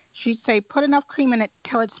teases me. She'd say, put enough cream in it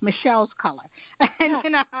till it's Michelle's color, and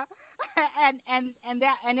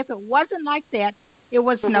if it wasn't like that, it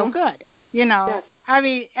was no good, Yes. I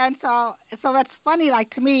mean, and so that's funny.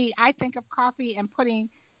 Like, to me, I think of coffee and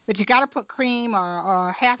but you got to put cream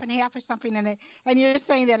or half and half or something in it. And you're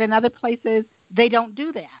saying that in other places they don't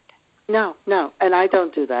do that. No, and I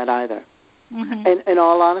don't do that either. And in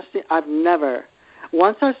all honesty, I've never.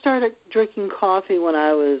 Once I started drinking coffee when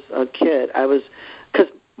I was a kid, because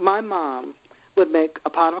my mom would make a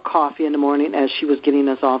pot of coffee in the morning as she was getting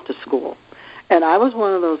us off to school. And I was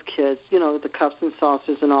one of those kids, with the cups and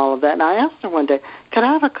saucers and all of that. And I asked her one day, could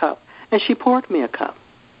I have a cup? And she poured me a cup.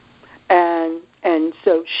 And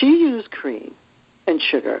so she used cream and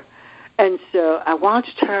sugar. And so I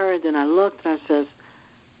watched her, and then I looked, and I says,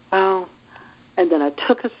 oh. And then I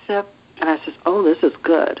took a sip, and I says, oh, this is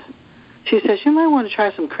good. She says, you might want to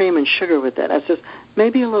try some cream and sugar with that. I says,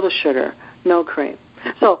 maybe a little sugar, no cream.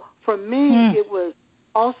 So for me, it was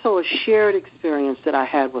also a shared experience that I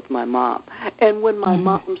had with my mom. And when my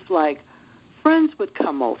mom's friends would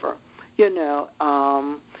come over,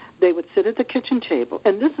 they would sit at the kitchen table,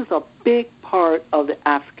 and this is a big part of the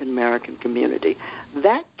African-American community.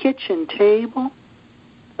 That kitchen table,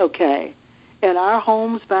 okay, in our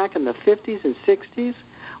homes back in the 50s and 60s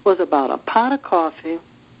was about a pot of coffee,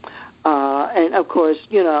 and, of course,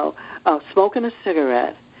 smoking a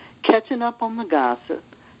cigarette, catching up on the gossip,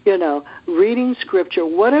 reading scripture,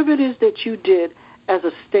 whatever it is that you did as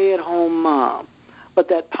a stay-at-home mom. But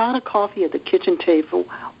that pot of coffee at the kitchen table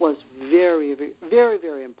was very, very, very,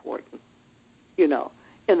 very important, in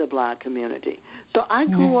the Black community. So I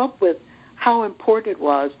grew up with how important it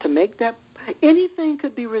was to make that. Anything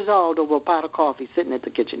could be resolved over a pot of coffee sitting at the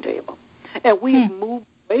kitchen table. And we've moved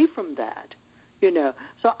away from that,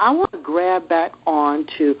 So I want to grab back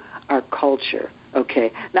onto our culture,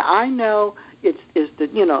 okay? Now, I know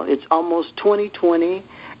it's almost 2020,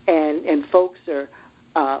 and folks are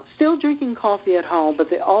still drinking coffee at home, but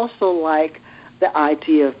they also like the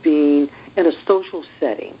idea of being in a social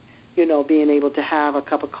setting, being able to have a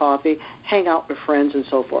cup of coffee, hang out with friends, and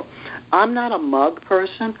so forth. I'm not a mug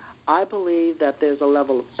person. I believe that there's a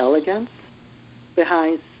level of elegance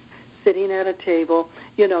behind sitting at a table.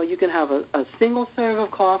 You can have a single serve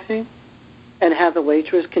of coffee and have the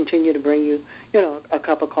waitress continue to bring you, a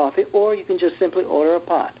cup of coffee, or you can just simply order a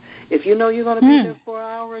pot. If you know you're going to be there for an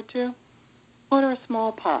hour or two, order a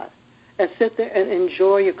small pot and sit there and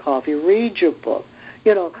enjoy your coffee, read your book.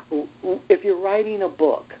 If you're writing a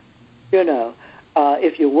book,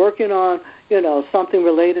 if you're working on, something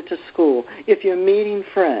related to school, if you're meeting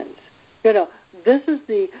friends, this is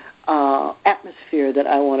the atmosphere that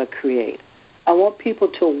I want to create. I want people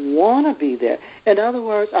to want to be there. In other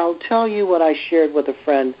words, I'll tell you what I shared with a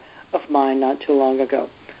friend of mine not too long ago.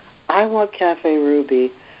 I want Café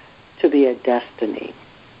Ruby to be a destiny.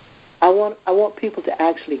 I want people to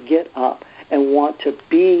actually get up and want to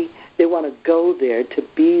be, they want to go there, to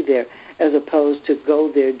be there, as opposed to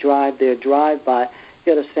go there, drive by,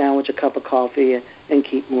 get a sandwich, a cup of coffee, and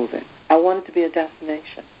keep moving. I want it to be a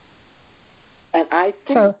destination. And I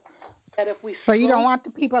think that if we... So you don't want the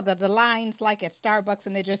people that the lines like at Starbucks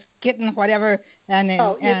and they're just getting whatever and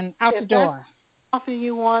out the door. If coffee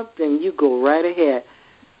you want, then you go right ahead.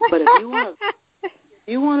 But if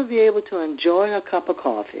you want to be able to enjoy a cup of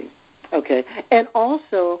coffee, okay, and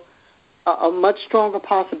also a much stronger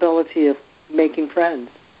possibility of making friends,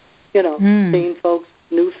 seeing folks,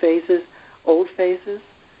 new faces, old faces.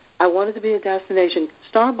 I want it to be a destination.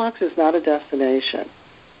 Starbucks is not a destination.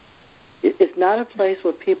 It's not a place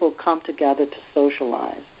where people come together to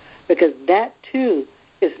socialize, because that, too,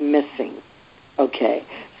 is missing, okay?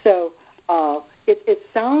 So it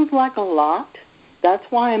sounds like a lot. That's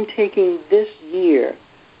why I'm taking this year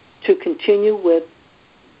to continue with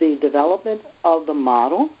the development of the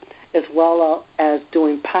model, as well as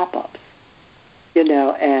doing pop-ups,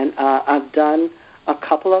 and I've done a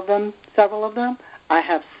couple of them, several of them. I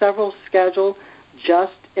have several scheduled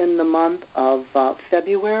just in the month of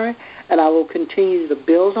February, and I will continue to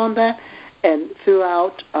build on that. And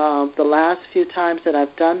throughout the last few times that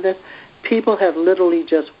I've done this, people have literally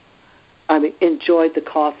just, enjoyed the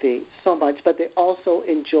coffee so much, but they also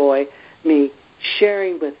enjoy me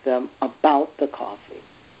sharing with them about the coffee.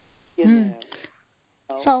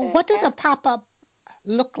 So what does a pop-up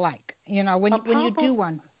look like, when you do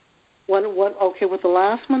one? Okay, with the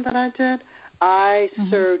last one that I did, I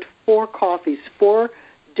served 4 coffees, 4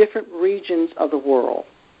 different regions of the world,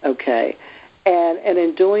 okay? And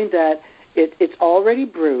in doing that, it's already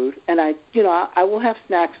brewed, and I will have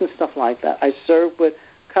snacks and stuff like that. I serve with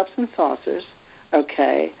cups and saucers,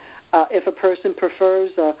 okay? If a person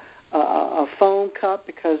prefers a foam cup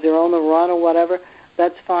because they're on the run or whatever,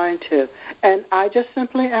 that's fine too. And I just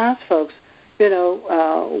simply ask folks,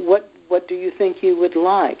 what do you think you would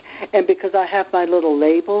like? And because I have my little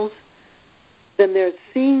labels, then they're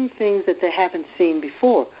seeing things that they haven't seen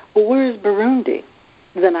before. Well, where is Burundi?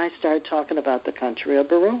 Then I start talking about the country of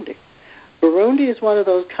Burundi. Burundi is one of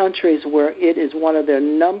those countries where it is one of their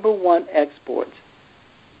number 1 exports.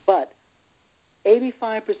 But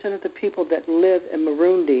 85% of the people that live in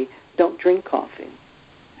Burundi don't drink coffee.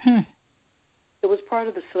 It was part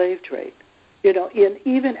of the slave trade. And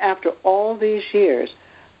even after all these years,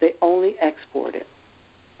 they only export it.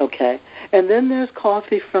 Okay? And then there's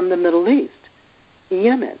coffee from the Middle East,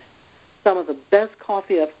 Yemen. Some of the best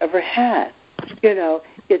coffee I've ever had.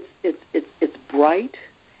 It's bright,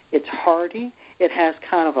 it's hearty, it has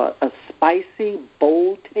kind of a spicy,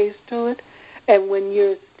 bold taste to it. And when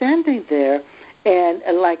you're standing there, and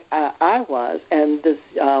like I was, and this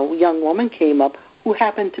young woman came up who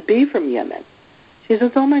happened to be from Yemen. She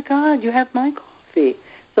says, "Oh my God, you have my coffee."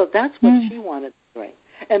 So that's what she wanted to drink.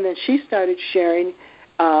 And then she started sharing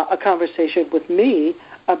a conversation with me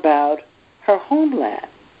about her homeland,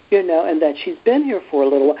 and that she's been here for a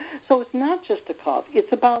little while. So it's not just the coffee.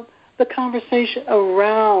 It's about the conversation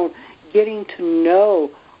around getting to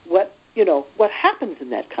know what happens in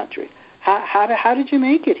that country. How did you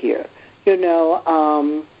make it here?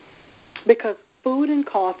 Because food and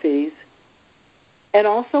coffees and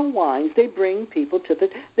also wines, they bring people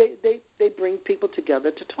they bring people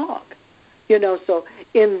together to talk. So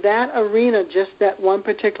in that arena, just that one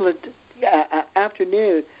particular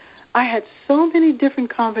afternoon, I had so many different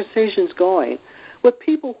conversations going with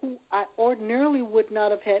people who I ordinarily would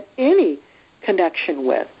not have had any connection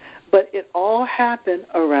with, but it all happened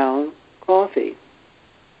around coffee.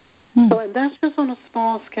 So, and that's just on a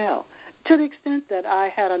small scale. To the extent that I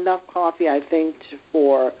had enough coffee, I think,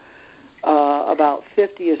 for about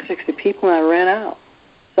 50 or 60 people, and I ran out.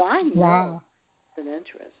 So I know there's an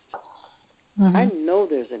interest. Mm-hmm. I know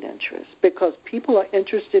there's an interest because people are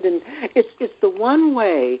interested in it's the one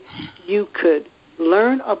way you could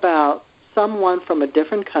learn about someone from a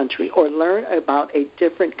different country or learn about a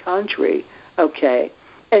different country, okay,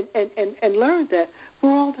 and learn that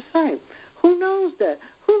we're all the same. Who knows that?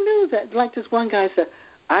 Who knew that? Like this one guy said,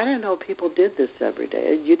 I didn't know people did this every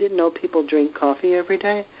day. You didn't know people drink coffee every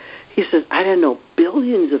day? He says, I didn't know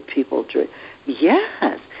billions of people drink.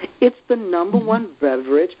 Yes, it's the number one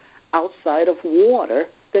beverage outside of water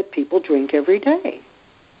that people drink every day.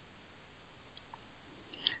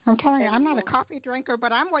 I'm telling you, I'm not a coffee drinker,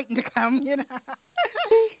 but I'm waiting to come, It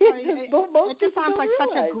just sounds like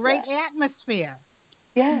such a great atmosphere.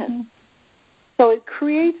 Yes. Mm-hmm. So it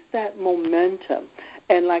creates that momentum.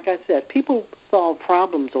 And like I said, people solve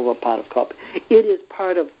problems over a pot of coffee. It is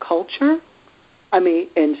part of culture. I mean,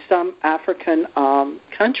 in some African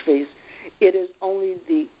countries, it is only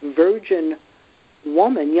the virgin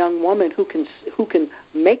young woman who can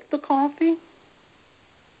make the coffee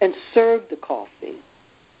and serve the coffee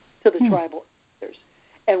to the tribal elders.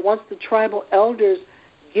 And once the tribal elders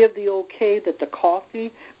give the okay that the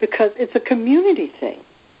coffee, because it's a community thing.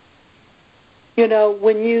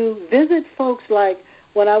 When you visit folks, like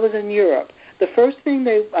when I was in Europe, the first thing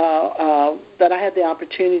that I had the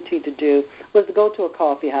opportunity to do was to go to a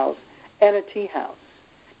coffee house and a tea house.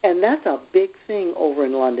 And that's a big thing over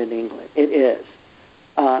in London, England. It is.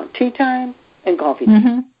 Tea time and coffee time.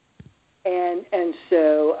 Mm-hmm. And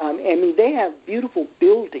so, they have beautiful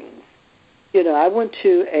buildings. I went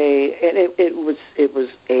to it was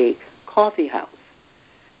a coffee house.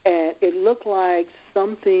 And it looked like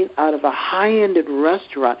something out of a high-ended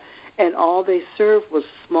restaurant. And all they served was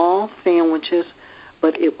small sandwiches,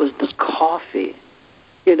 but it was the coffee.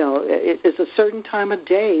 It's a certain time of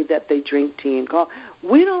day that they drink tea and coffee.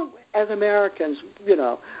 We don't, as Americans,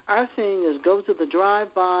 our thing is go to the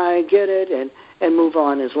drive-by, get it, and move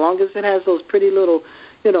on. As long as it has those pretty little,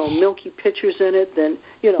 milky pictures in it, then,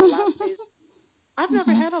 lattes. I've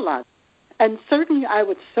never had a latte. And certainly I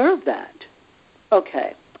would serve that.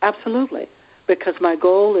 Okay, absolutely. Because my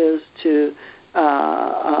goal is to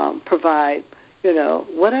provide,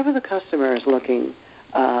 whatever the customer is looking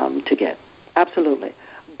to get. Absolutely.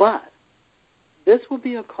 But this will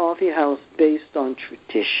be a coffee house based on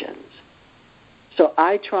traditions. So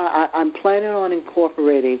I'm planning on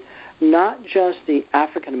incorporating not just the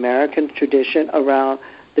African-American tradition around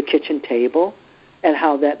the kitchen table and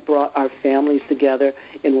how that brought our families together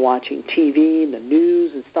in watching TV and the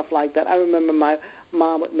news and stuff like that. I remember my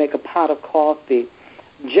mom would make a pot of coffee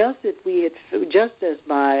just as we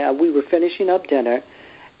were finishing up dinner,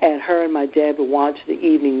 and her and my dad would watch the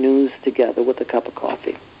evening news together with a cup of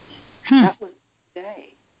coffee. That was the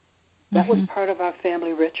day. That was part of our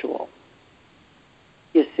family ritual.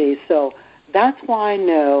 You see, so that's why I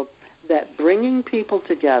know that bringing people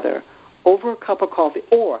together over a cup of coffee,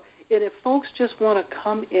 and if folks just want to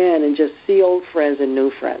come in and just see old friends and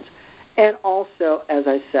new friends, and also, as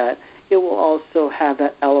I said, it will also have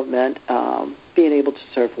that element being able to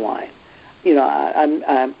serve wine.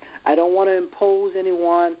 I don't want to impose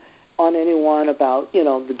on anyone about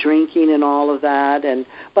the drinking and all of that,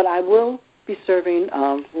 but I will be serving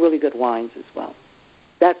really good wines as well.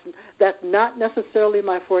 That's not necessarily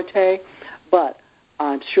my forte, but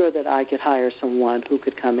I'm sure that I could hire someone who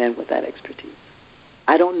could come in with that expertise.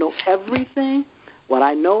 I don't know everything. What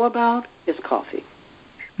I know about is coffee.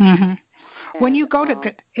 Mm-hmm. When you go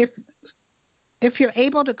to, if you're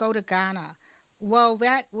able to go to Ghana,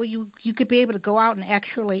 you could be able to go out and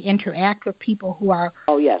actually interact with people who are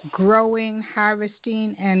growing,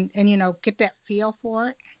 harvesting, and get that feel for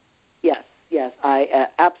it? Yes, I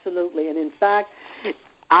absolutely. And in fact,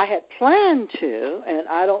 I had planned to, and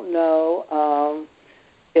I don't know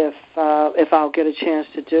if I'll get a chance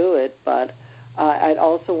to do it, but I'd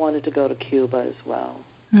also wanted to go to Cuba as well.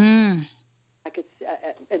 Mm.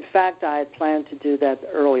 In fact, I had planned to do that the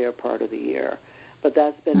earlier part of the year, but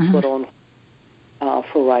that's been put on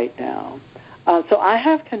for right now. So I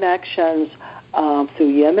have connections through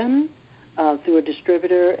Yemen, through a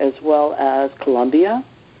distributor, as well as Colombia,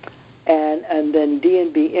 and then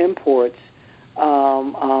D&B Imports.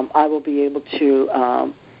 I will be able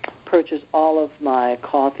to purchase all of my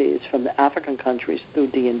coffees from the African countries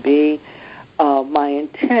through D&B. My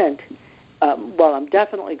intent, I'm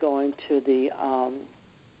definitely going to the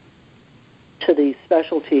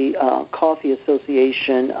Specialty Coffee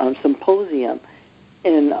Association symposium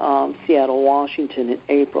in Seattle, Washington in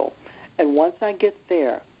April. And once I get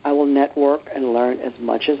there, I will network and learn as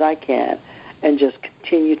much as I can and just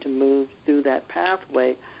continue to move through that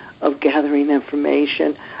pathway of gathering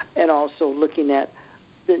information and also looking at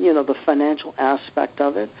the financial aspect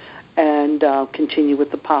of it, and continue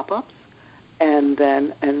with the pop-ups, and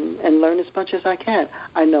then and learn as much as I can.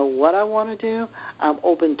 I know what I want to do. I'm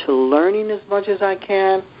open to learning as much as I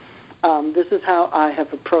can. This is how I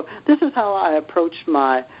approached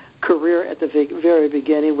my career at the very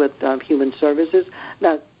beginning with human services.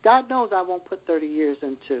 Now, God knows I won't put 30 years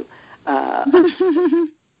into,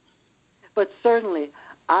 but certainly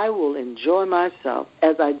I will enjoy myself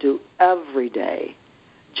as I do every day,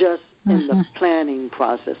 just in the planning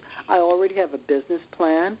process. I already have a business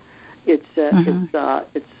plan. It's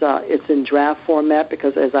in draft format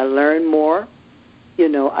because as I learn more,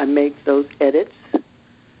 I make those edits,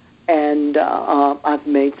 and I've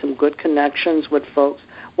made some good connections with folks.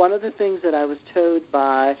 One of the things that I was told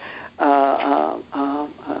by a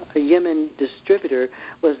Yemen distributor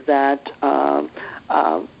was that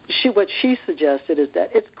what she suggested is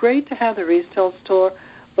that it's great to have the retail store,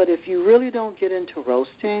 but if you really don't get into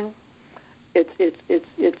roasting, there's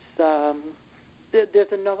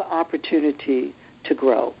another opportunity to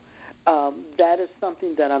grow. That is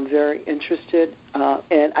something that I'm very interested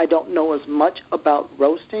in. I don't know as much about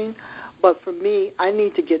roasting, but for me, I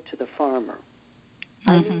need to get to the farmer.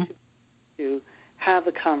 I need to have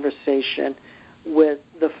a conversation with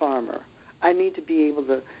the farmer. I need to be able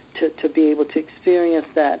to be able to experience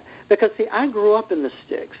that, because see, I grew up in the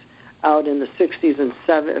sticks, out in the 60s and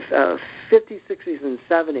 50s, 60s, and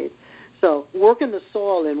 70s. So working the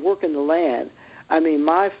soil and working the land. I mean,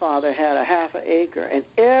 my father had a half an acre, and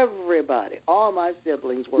everybody, all my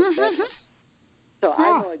siblings worked that. So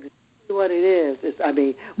I know exactly what it is.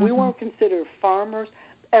 We weren't considered farmers.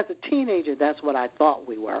 As a teenager, that's what I thought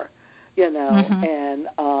we were, and,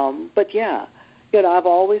 but yeah, I've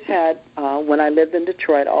always had, when I lived in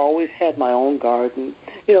Detroit, I always had my own garden.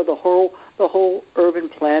 The whole urban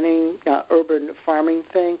planning, urban farming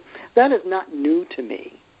thing, that is not new to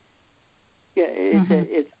me. Yeah,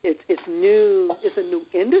 it's new. It's a new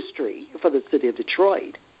industry for the city of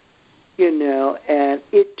Detroit, and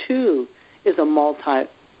it too is a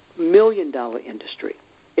multi-million-dollar industry.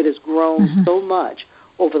 It has grown so much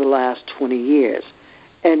over the last 20 years,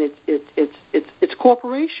 and it's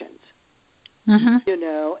corporations,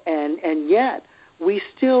 and yet we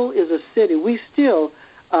still is a city. We still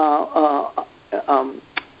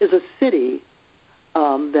is a city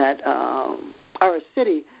that are a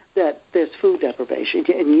city that there's food deprivation,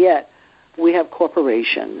 and yet we have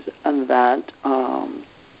corporations that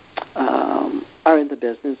are in the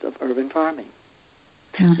business of urban farming.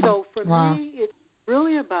 So for me, it's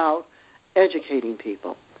really about educating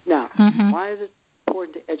people. Now, why is it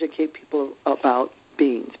important to educate people about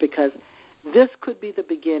beans? Because this could be the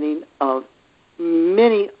beginning of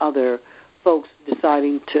many other folks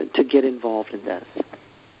deciding to get involved in this.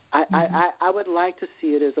 I would like to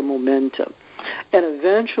see it as a momentum. And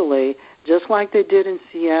eventually, just like they did in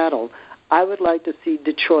Seattle, I would like to see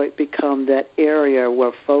Detroit become that area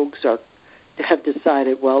where folks have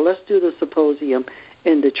decided, well, let's do the symposium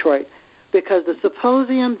in Detroit. Because the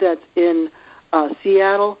symposium that's in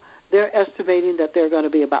Seattle, they're estimating that there are going to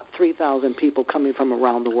be about 3,000 people coming from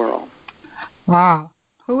around the world. Wow.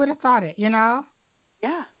 Who would have thought it, Yeah.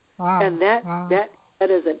 Wow. And that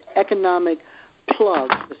is an economic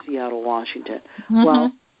plug for Seattle, Washington.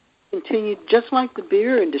 Well, continue just like the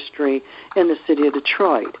beer industry in the city of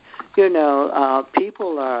Detroit.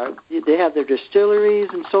 People they have their distilleries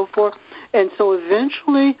and so forth. And so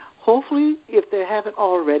eventually, hopefully, if they haven't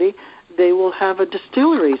already, they will have a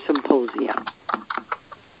distillery symposium.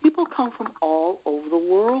 People come from all over the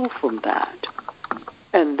world from that.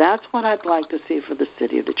 And that's what I'd like to see for the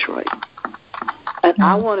city of Detroit. And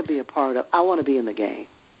I want to be a part of, I want to be in the game.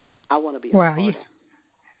 I want to be a part of it.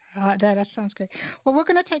 That sounds good. Well, we're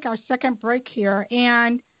going to take our second break here.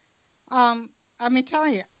 And I'm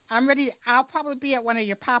telling you, I'm ready. I'll probably be at one of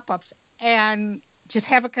your pop-ups and just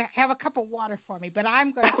have a cup of water for me. But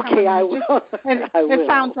I'm going to come. Okay, I will. It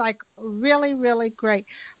sounds like really, really great.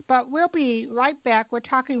 But we'll be right back. We're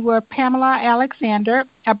talking with Pamela Alexander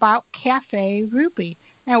about Café Ruby.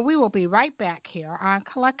 And we will be right back here on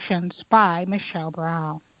Collections by Michelle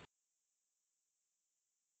Brown.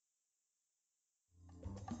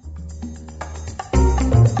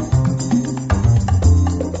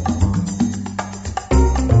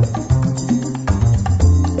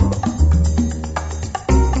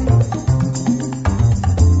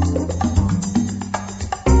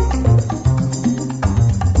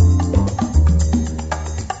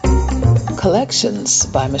 Collections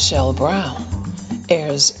by Michelle Brown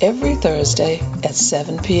airs every Thursday at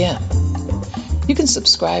 7 p.m. You can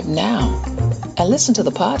subscribe now and listen to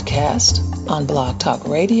the podcast on Blog Talk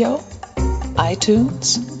Radio,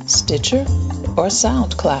 iTunes, Stitcher, or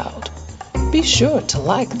SoundCloud. Be sure to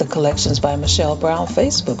like the Collections by Michelle Brown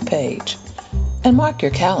Facebook page and mark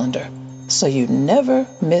your calendar so you never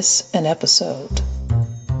miss an episode.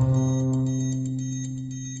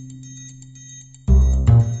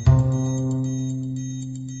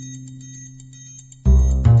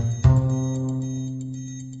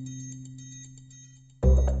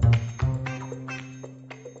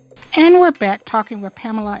 And we're back talking with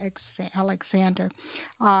Pamela Alexander,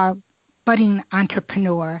 budding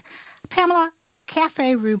entrepreneur. Pamela,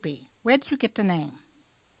 Café Ruby, where did you get the name?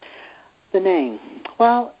 The name?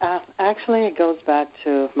 Well, actually it goes back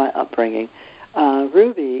to my upbringing.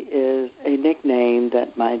 Ruby is a nickname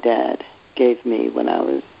that my dad gave me when I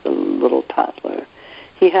was a little toddler.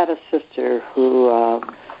 He had a sister who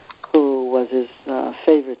was his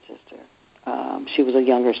favorite sister. She was a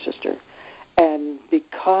younger sister. And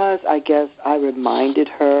because I guess I reminded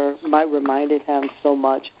him so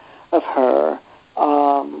much of her,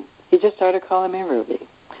 he just started calling me Ruby.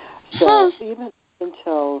 So even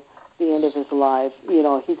until the end of his life,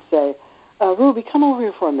 he'd say, Ruby, come over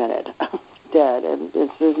here for a minute. Dad, and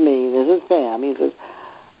this is me, this is Pam. He says,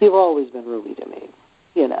 you've always been Ruby to me,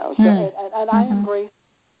 So, and I embrace.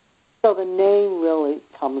 So the name really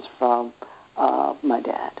comes from my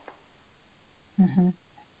dad. Mm-hmm.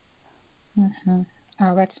 Mm-hmm.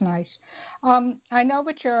 Oh, that's nice. I know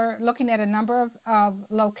that you're looking at a number of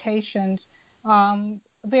locations.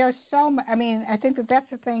 There's I think that's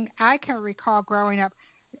the thing I can recall growing up.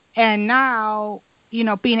 And now,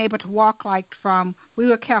 being able to walk we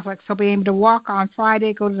were Catholic, so being able to walk on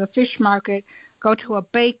Friday, go to the fish market, go to a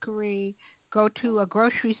bakery, go to a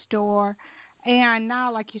grocery store. And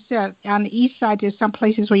now, like you said, on the east side, there's some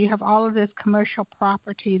places where you have all of this commercial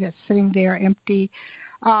property that's sitting there empty.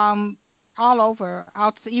 All over,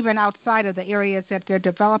 even outside of the areas that they're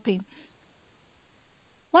developing.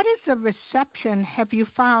 What is the reception have you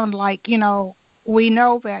found? We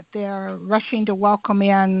know that they're rushing to welcome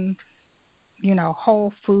in,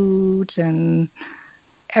 Whole Foods and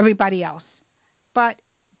everybody else. But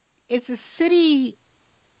is the city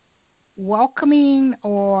welcoming,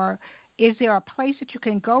 or is there a place that you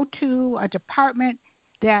can go to, a department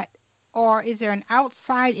or is there an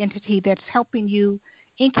outside entity that's helping you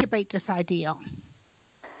incubate this ideal?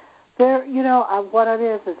 There, what it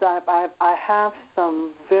is I have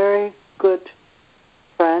some very good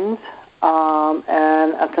friends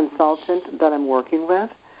and a consultant that I'm working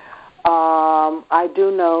with. I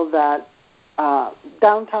do know that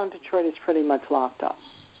downtown Detroit is pretty much locked up.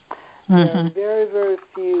 Mm-hmm. There are very, very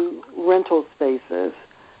few rental spaces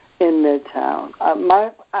in Midtown.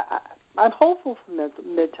 I'm hopeful for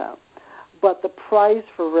Midtown. But the price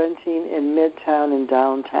for renting in Midtown and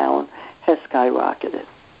downtown has skyrocketed.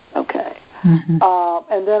 Okay. Mm-hmm.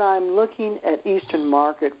 And then I'm looking at Eastern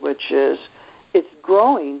Market, it's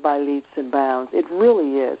growing by leaps and bounds. It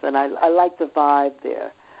really is. And I like the vibe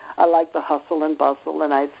there. I like the hustle and bustle,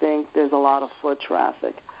 and I think there's a lot of foot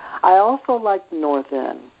traffic. I also like the North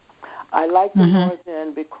End. I like the North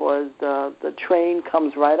End because the train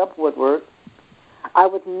comes right up Woodward. I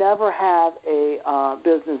would never have a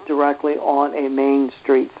business directly on a main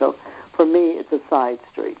street. So for me, it's a side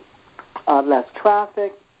street. Less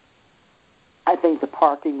traffic. I think the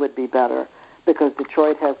parking would be better because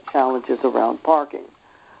Detroit has challenges around parking.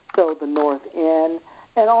 So the North End.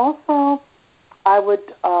 And also, I've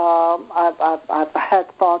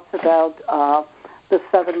had thoughts about the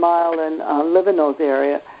 7 Mile and Livernois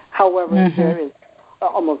area. However, there is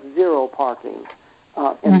almost zero parking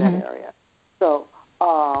in that area. So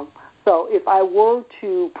if I were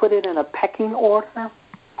to put it in a pecking order,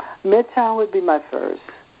 Midtown would be my first,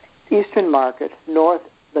 Eastern Market, the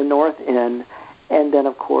North End, and then,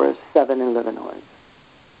 of course, 7 in Livernois.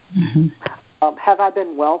 Have I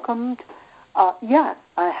been welcomed? Yes,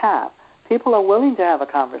 I have. people are willing to have a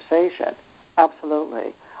conversation.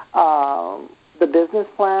 Absolutely. The business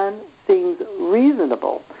plan seems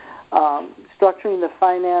reasonable. Structuring the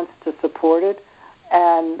finance to support it,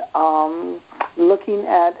 and looking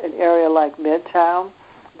at an area like Midtown,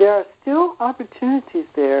 there are still opportunities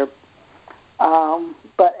there,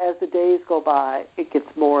 but as the days go by, it gets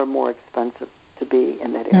more and more expensive to be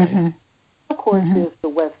in that area. Mm-hmm. Of course, there's the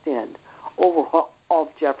West End over off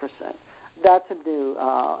Jefferson. That's a new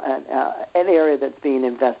an area that's being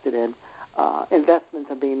invested in. Investments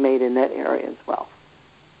are being made in that area as well.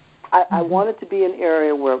 I want it to be an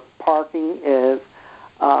area where parking is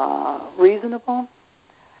reasonable,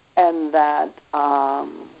 and that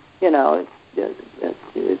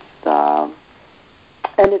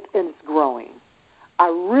it's growing. I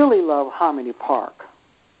really love Harmony Park.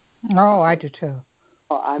 Oh, I do too.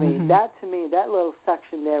 Well, I mean, that to me, that little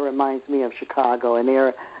section there reminds me of Chicago, and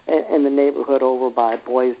they're in the neighborhood over by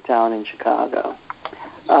Boys Town in Chicago.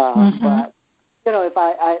 But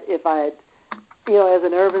if I as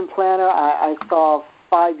an urban planner, I saw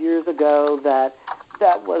 5 years ago that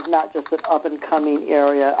was not just an up-and-coming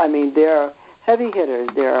area. I mean, there are heavy hitters.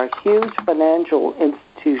 There are huge financial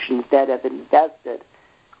institutions that have invested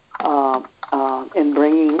in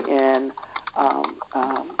bringing in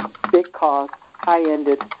big-cost,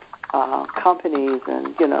 high-ended companies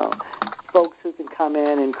and, folks who can come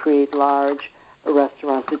in and create large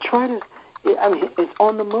restaurants. Detroit it's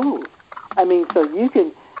on the move. I mean, so you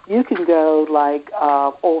can go like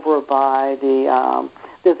over by the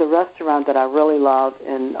there's a restaurant that I really love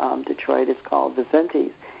in Detroit. It's called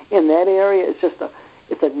Vicenti's. In that area,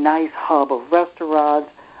 it's a nice hub of restaurants.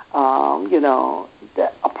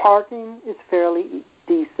 Parking is fairly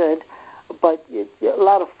decent, but it's a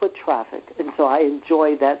lot of foot traffic, and so I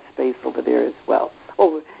enjoy that space over there as well.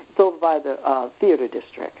 It's over by the theater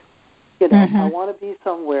district. I want to be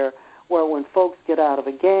somewhere where when folks get out of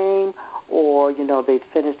a game or, they've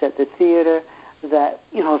finished at the theater, that,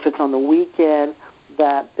 if it's on the weekend,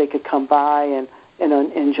 that they could come by and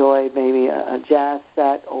enjoy maybe a jazz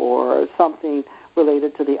set or something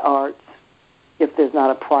related to the arts if there's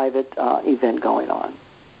not a private event going on.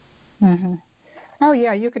 Mm-hmm. Oh,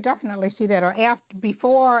 yeah, you could definitely see that. Or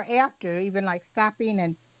before, after, even like stopping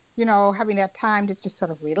and, having that time to just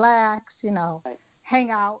sort of relax, right.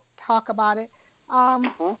 Hang out, talk about it.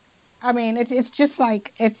 I mean, it's just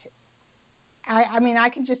like I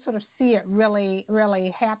can just sort of see it really,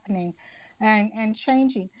 really happening and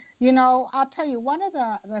changing. I'll tell you, one of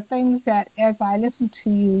the things that as I listen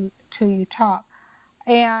to you talk,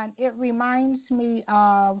 and it reminds me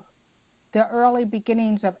of the early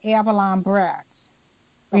beginnings of Avalon Breads,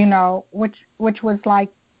 which was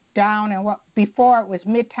like down and before it was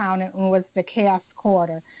Midtown, it was the Cass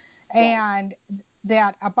Quarter, and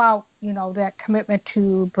that about that commitment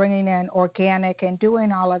to bringing in organic and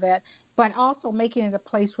doing all of that, but also making it a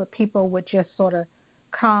place where people would just sort of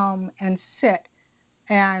come and sit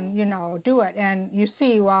and do it. And you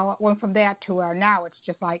see, well, it went from that to where now it's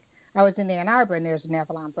just like I was in Ann Arbor and there's an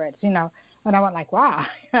Avalon Breads, and I went like, wow.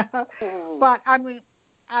 But I mean,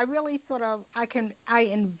 I really sort of I can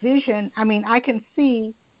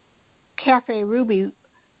see Café Ruby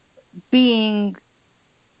being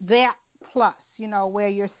that plus, where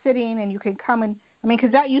you're sitting and you can come and,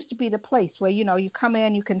 because that used to be the place where, you come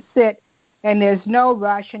in, you can sit, and there's no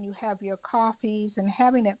rush, and you have your coffees and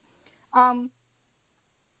having it.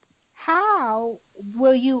 How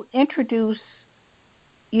will you introduce,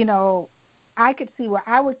 I could see where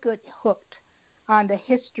I would get hooked on the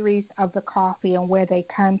histories of the coffee and where they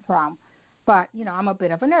come from. But, I'm a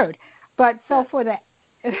bit of a nerd. But so for the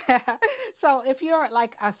so if you're at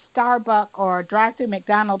like a Starbucks or a drive-through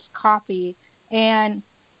McDonald's coffee, and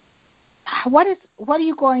what's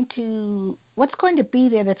going to be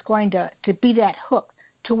there that's going to be that hook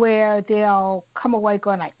to where they'll come away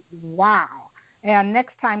going like, wow, and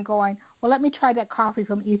next time going, well, let me try that coffee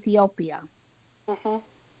from Ethiopia.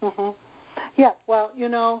 Yeah, well,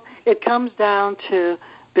 it comes down to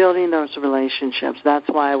building those relationships. That's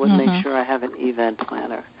why I would make sure I have an event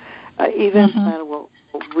planner. Event planner will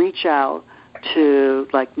reach out to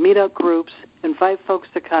like meetup groups, invite folks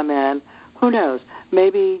to come in. Who knows?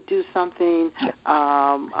 Maybe do something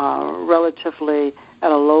relatively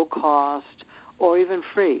at a low cost or even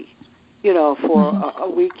free, for a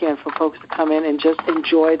weekend for folks to come in and just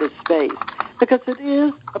enjoy the space. Because it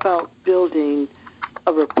is about building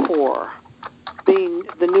a rapport, being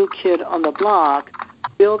the new kid on the block,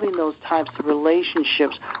 building those types of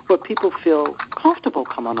relationships where people feel comfortable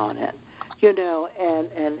coming on in,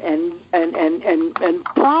 and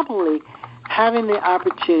probably having the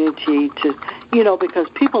opportunity to, because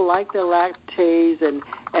people like their lattes and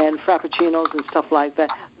and frappuccinos and stuff like that.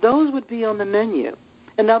 Those would be on the menu.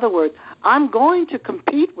 In other words, I'm going to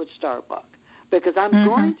compete with Starbucks because I'm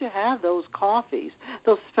going to have those coffees,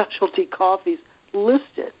 those specialty coffees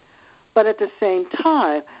listed. But at the same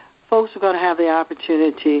time, folks are going to have the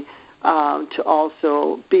opportunity to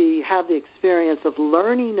also have the experience of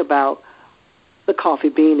learning about the coffee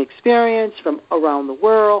bean experience from around the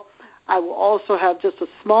world. I will also have just a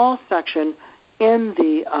small section in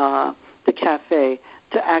the cafe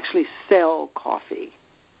to actually sell coffee,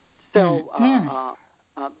 sell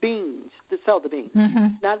beans, to sell the beans.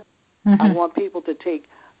 I want people to take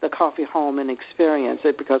the coffee home and experience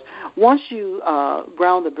it, because once you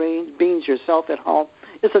ground the beans yourself at home,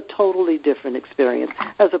 it's a totally different experience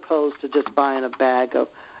as opposed to just buying a bag of,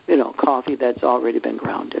 coffee that's already been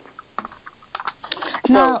grounded.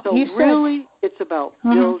 Now, so really, it's about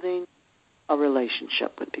building a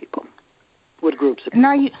relationship with people, with groups of people.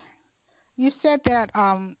 Now, you said that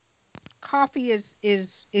coffee is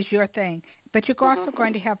your thing, but you're also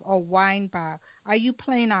going to have a wine bar. Are you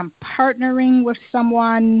planning on partnering with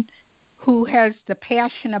someone who has the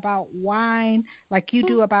passion about wine like you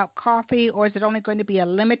do about coffee, or is it only going to be a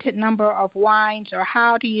limited number of wines, or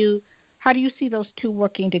how do you see those two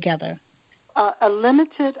working together? A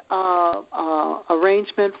limited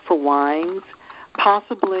arrangement for wines,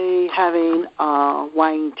 possibly having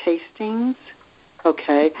wine tastings,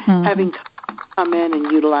 having come in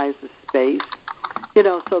and utilize the space,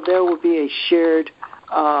 so there will be a shared,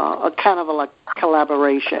 a kind of a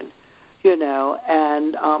collaboration, and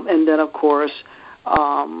then of course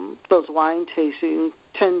those wine tastings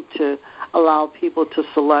tend to allow people to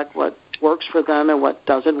select what works for them and what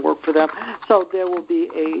doesn't work for them. So there will be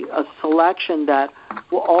a selection that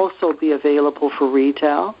will also be available for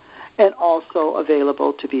retail and also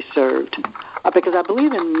available to be served. Because I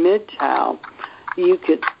believe in Midtown, you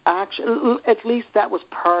could actually, at least that was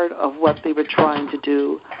part of what they were trying to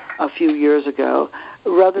do a few years ago,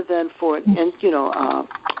 rather than for a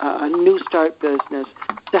new start business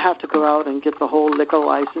to have to go out and get the whole liquor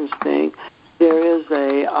license thing. There is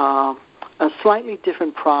a slightly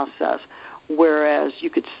different process, whereas you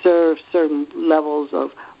could serve certain levels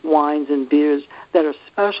of wines and beers that are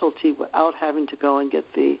specialty without having to go and get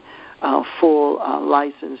the full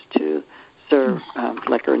license to serve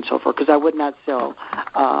liquor and so forth, because I would not sell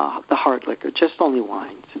the hard liquor, just only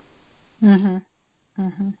wines.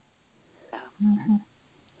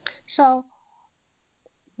 So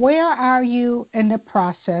where are you in the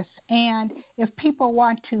process? And if people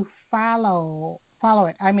want to follow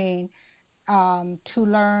it, I mean, to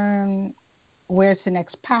learn where's the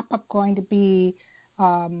next pop-up going to be,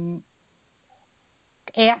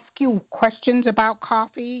 ask you questions about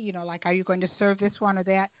coffee, like are you going to serve this one or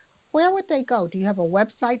that, where would they go? Do you have a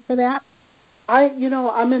website for that?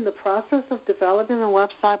 I'm in the process of developing a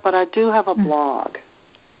website, but I do have a blog.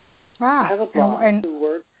 I have a blog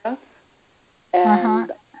through WordPress,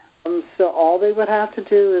 and so all they would have to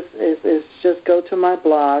do is just go to my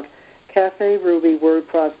blog,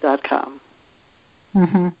 CaféRubyWordPress.com.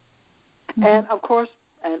 And, of course,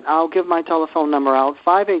 and I'll give my telephone number out,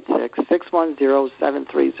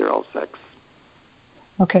 586-610-7306.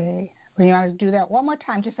 Okay. We want to do that one more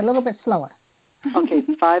time, just a little bit slower. Okay,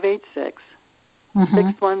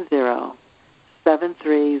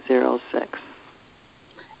 586-610-7306.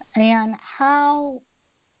 And how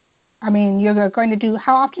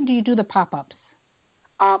often do you do the pop-ups?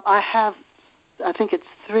 I think it's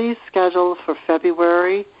 3 scheduled for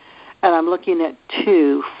February, and I'm looking at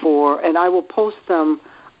 2 and I will post them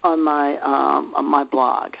on my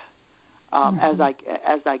blog as I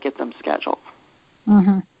get them scheduled.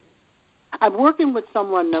 I'm working with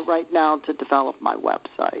someone right now to develop my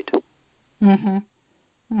website.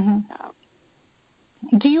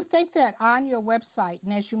 Do you think that on your website,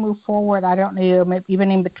 and as you move forward, I don't know, maybe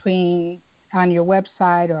even in between on your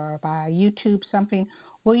website or by YouTube something,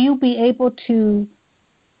 will you be able to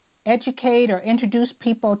educate or introduce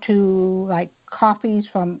people to like coffees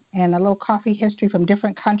and a little coffee history from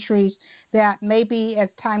different countries that maybe as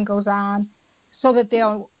time goes on, so that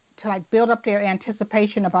they'll build up their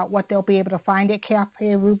anticipation about what they'll be able to find at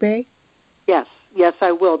Café Ruby? Yes,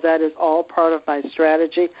 I will. That is all part of my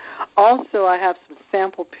strategy. Also, I have some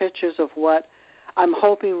sample pictures of what I'm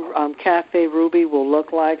hoping Café Ruby will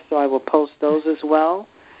look like, so I will post those as well.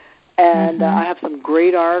 And I have some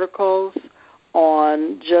great articles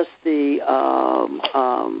on just the,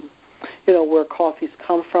 where coffees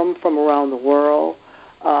come from around the world.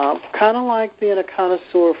 Kind of like being a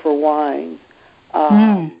connoisseur for wine.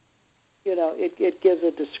 It gives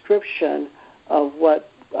a description of what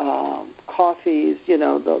coffees,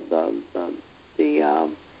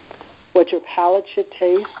 what your palate should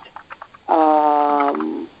taste,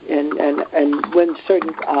 and when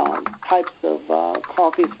certain types of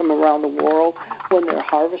coffees from around the world, when they're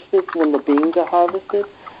harvested, when the beans are harvested,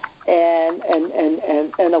 and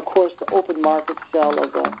of course the open market sale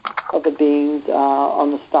of the beans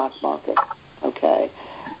on the stock market. Okay,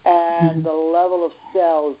 and the level of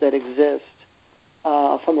sales that exist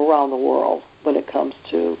from around the world when it comes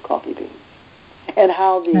to coffee beans, and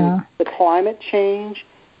how the climate change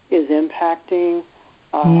is impacting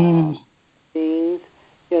beans,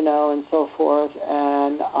 and so forth.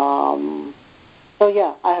 And so,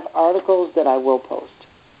 yeah, I have articles that I will post.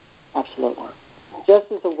 Absolutely.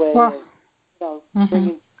 Just as a way of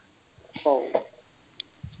bringing forward.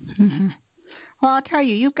 Mm-hmm. Well, I'll tell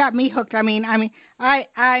you, you've got me hooked. I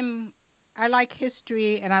like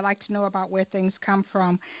history, and I like to know about where things come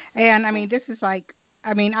from. And, this is I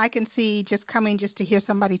can see just to hear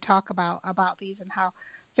somebody talk about these and how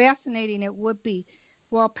fascinating it would be.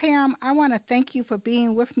 Well, Pam, I want to thank you for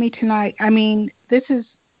being with me tonight. This is,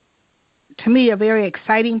 to me, a very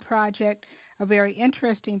exciting project, a very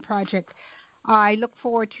interesting project. I look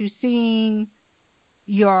forward to seeing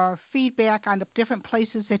your feedback on the different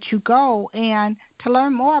places that you go and to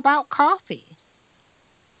learn more about coffee.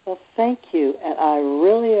 Well, thank you, and I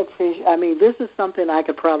really appreciate. This is something I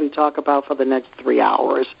could probably talk about for the next 3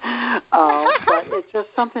 hours, but it's just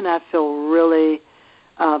something I feel really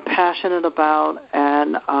passionate about,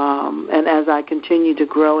 and as I continue to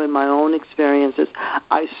grow in my own experiences,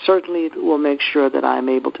 I certainly will make sure that I'm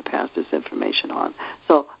able to pass this information on.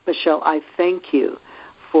 So, Michelle, I thank you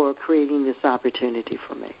for creating this opportunity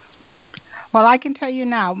for me. Well, I can tell you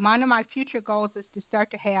now, one of my future goals is to start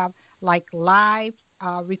to have live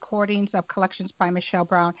recordings of Collections by Michelle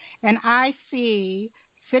Brown, and I see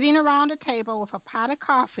sitting around a table with a pot of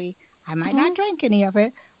coffee. I might not drink any of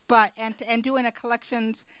it, but and doing a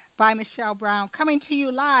Collections by Michelle Brown, coming to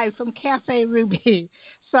you live from Café Ruby.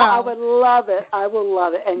 So I would love it. I will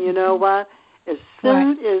love it. And you know what? As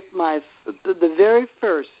soon as the very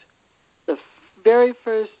first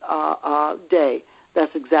day,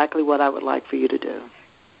 that's exactly what I would like for you to do.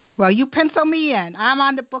 Well, you pencil me in. I'm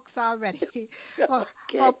on the books already.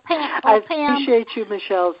 Okay. I appreciate you,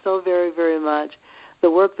 Michelle, so very, very much.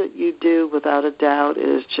 The work that you do, without a doubt,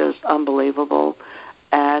 is just unbelievable.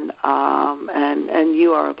 And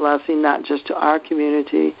you are a blessing not just to our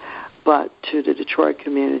community, but to the Detroit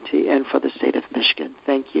community and for the state of Michigan.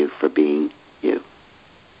 Thank you for being you.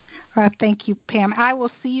 Thank you, Pam. I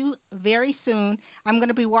will see you very soon. I'm going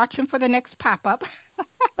to be watching for the next pop-up.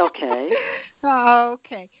 Okay.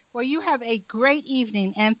 Okay. Well, you have a great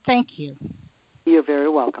evening, and thank you. You're very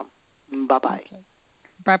welcome. Bye-bye. Okay.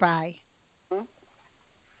 Bye-bye.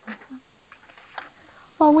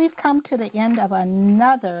 Well, we've come to the end of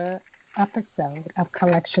another episode of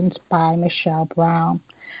Collections by Michelle Brown.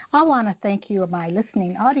 I want to thank you, my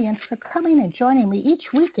listening audience, for coming and joining me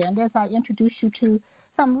each weekend as I introduce you to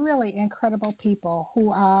some really incredible people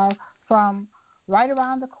who are from right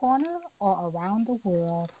around the corner or around the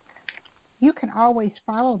world. You can always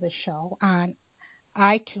follow the show on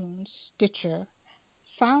iTunes, Stitcher,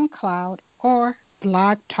 SoundCloud, or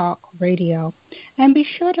Blog Talk Radio. And be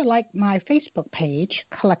sure to like my Facebook page,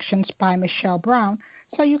 Collections by Michelle Brown,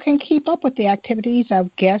 so you can keep up with the activities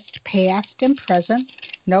of guests past and present,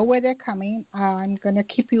 know where they're coming. I'm going to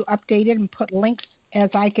keep you updated and put links as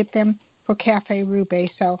I get them for Café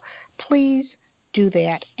Ruby. So please do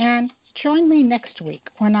that. And join me next week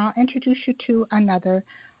when I'll introduce you to another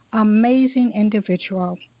amazing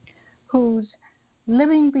individual who's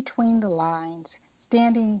living between the lines,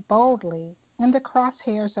 standing boldly in the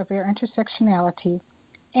crosshairs of their intersectionality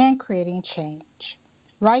and creating change,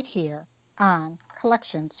 right here on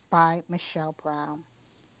Collections by Michelle Brown.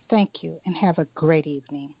 Thank you, and have a great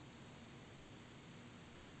evening.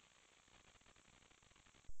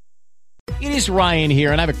 It is Ryan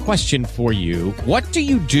here, and I have a question for you. What do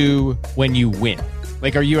you do when you win?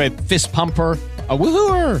 Like, are you a fist pumper, a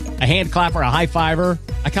woohooer, a hand clapper, a high fiver?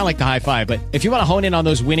 I kind of like the high five, but if you want to hone in on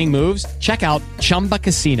those winning moves, check out Chumba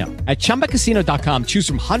Casino. At ChumbaCasino.com, choose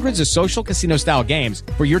from hundreds of social casino-style games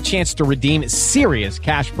for your chance to redeem serious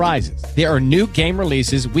cash prizes. There are new game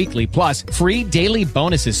releases weekly, plus free daily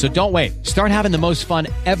bonuses, so don't wait. Start having the most fun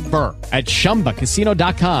ever at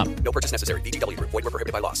ChumbaCasino.com. No purchase necessary. VGW. Void where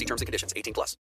prohibited by law. See terms and conditions. 18+.